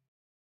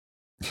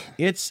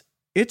 It's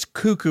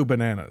cuckoo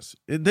bananas.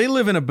 They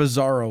live in a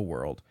bizarro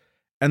world.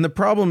 And the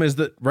problem is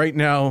that right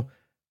now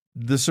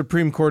the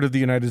Supreme Court of the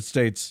United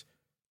States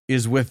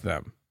is with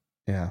them.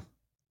 Yeah.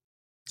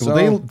 So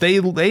well,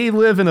 they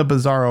live in a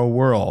bizarro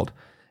world,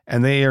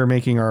 and they are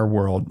making our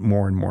world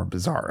more and more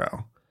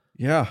bizarro.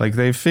 Yeah. Like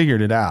they've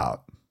figured it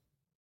out.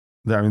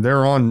 I mean,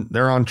 they're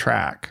on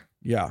track.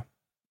 Yeah,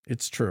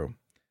 it's true.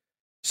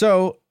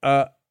 So,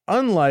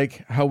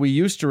 unlike how we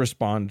used to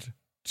respond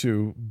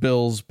to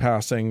bills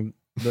passing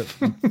that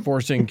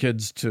forcing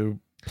kids to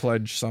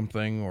pledge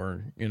something,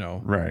 or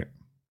right,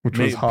 which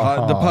was the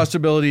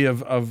possibility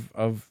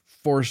of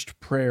forced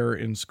prayer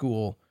in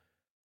school,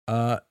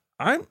 I'm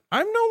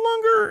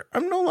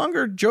no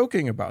longer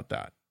joking about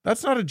that.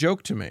 That's not a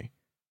joke to me.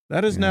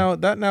 That is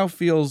now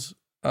feels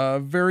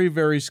very,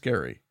 very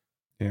scary.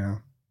 Yeah.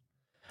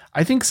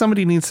 I think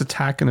somebody needs to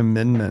tack an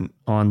amendment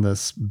on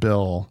this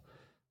bill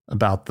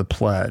about the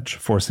pledge,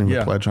 forcing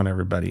the pledge on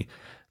everybody,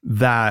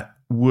 that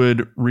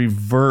would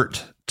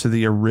revert to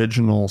the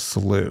original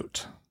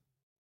salute.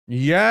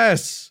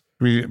 Yes.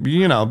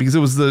 Because it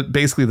was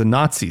basically the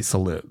Nazi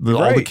salute.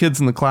 All the kids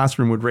in the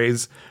classroom would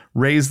raise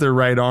their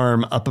right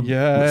arm up,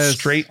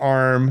 straight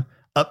arm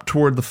up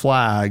toward the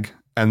flag,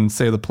 and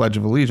say the Pledge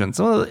of Allegiance.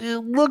 So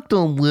it looked a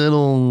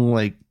little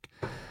like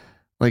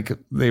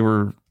they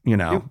were,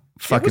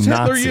 fucking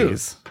Nazis.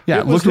 Youth.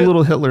 Yeah, it looked a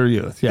little Hitler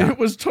Youth. Yeah, it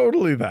was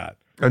totally that.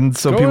 And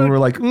so people were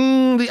like,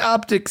 the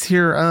optics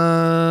here.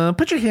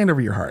 Put your hand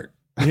over your heart.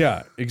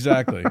 Yeah,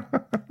 exactly.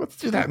 Let's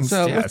do that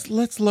instead. So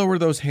let's lower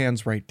those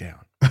hands right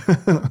down.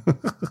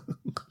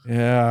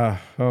 Yeah.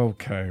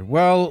 Okay.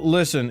 Well,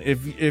 listen,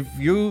 if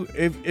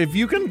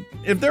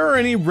there are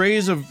any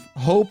rays of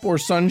hope or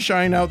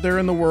sunshine out there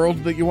in the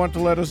world that you want to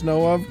let us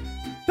know of,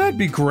 that'd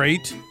be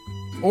great.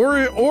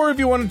 Or if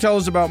you want to tell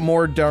us about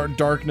more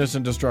darkness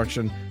and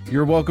destruction,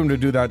 you're welcome to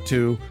do that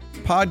too.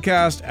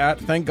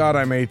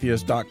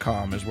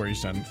 podcast@thankgodimatheist.com is where you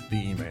send the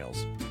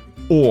emails.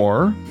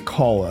 Or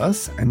call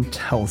us and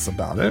tell us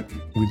about it.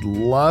 We'd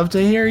love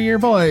to hear your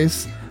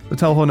voice. The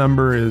telephone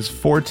number is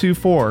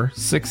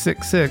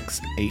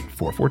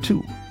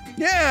 424-666-8442.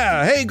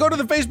 Yeah. Hey, go to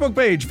the Facebook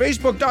page,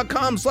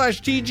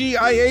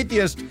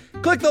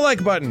 facebook.com/TGIAtheist. Click the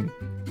like button.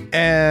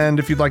 And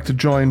if you'd like to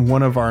join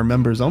one of our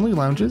members only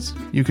lounges,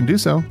 you can do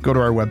so. Go to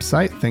our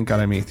website,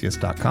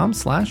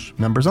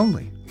 thankgodimatheist.com/members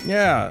only.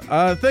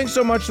 Yeah. Thanks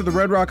so much to the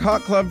Red Rock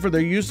Hot Club for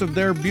their use of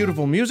their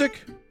beautiful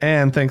music.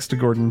 And thanks to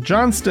Gordon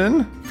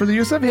Johnston for the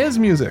use of his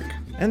music.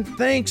 And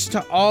thanks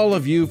to all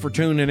of you for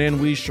tuning in.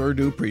 We sure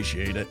do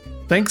appreciate it.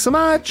 Thanks so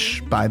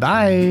much.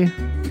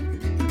 Bye-bye.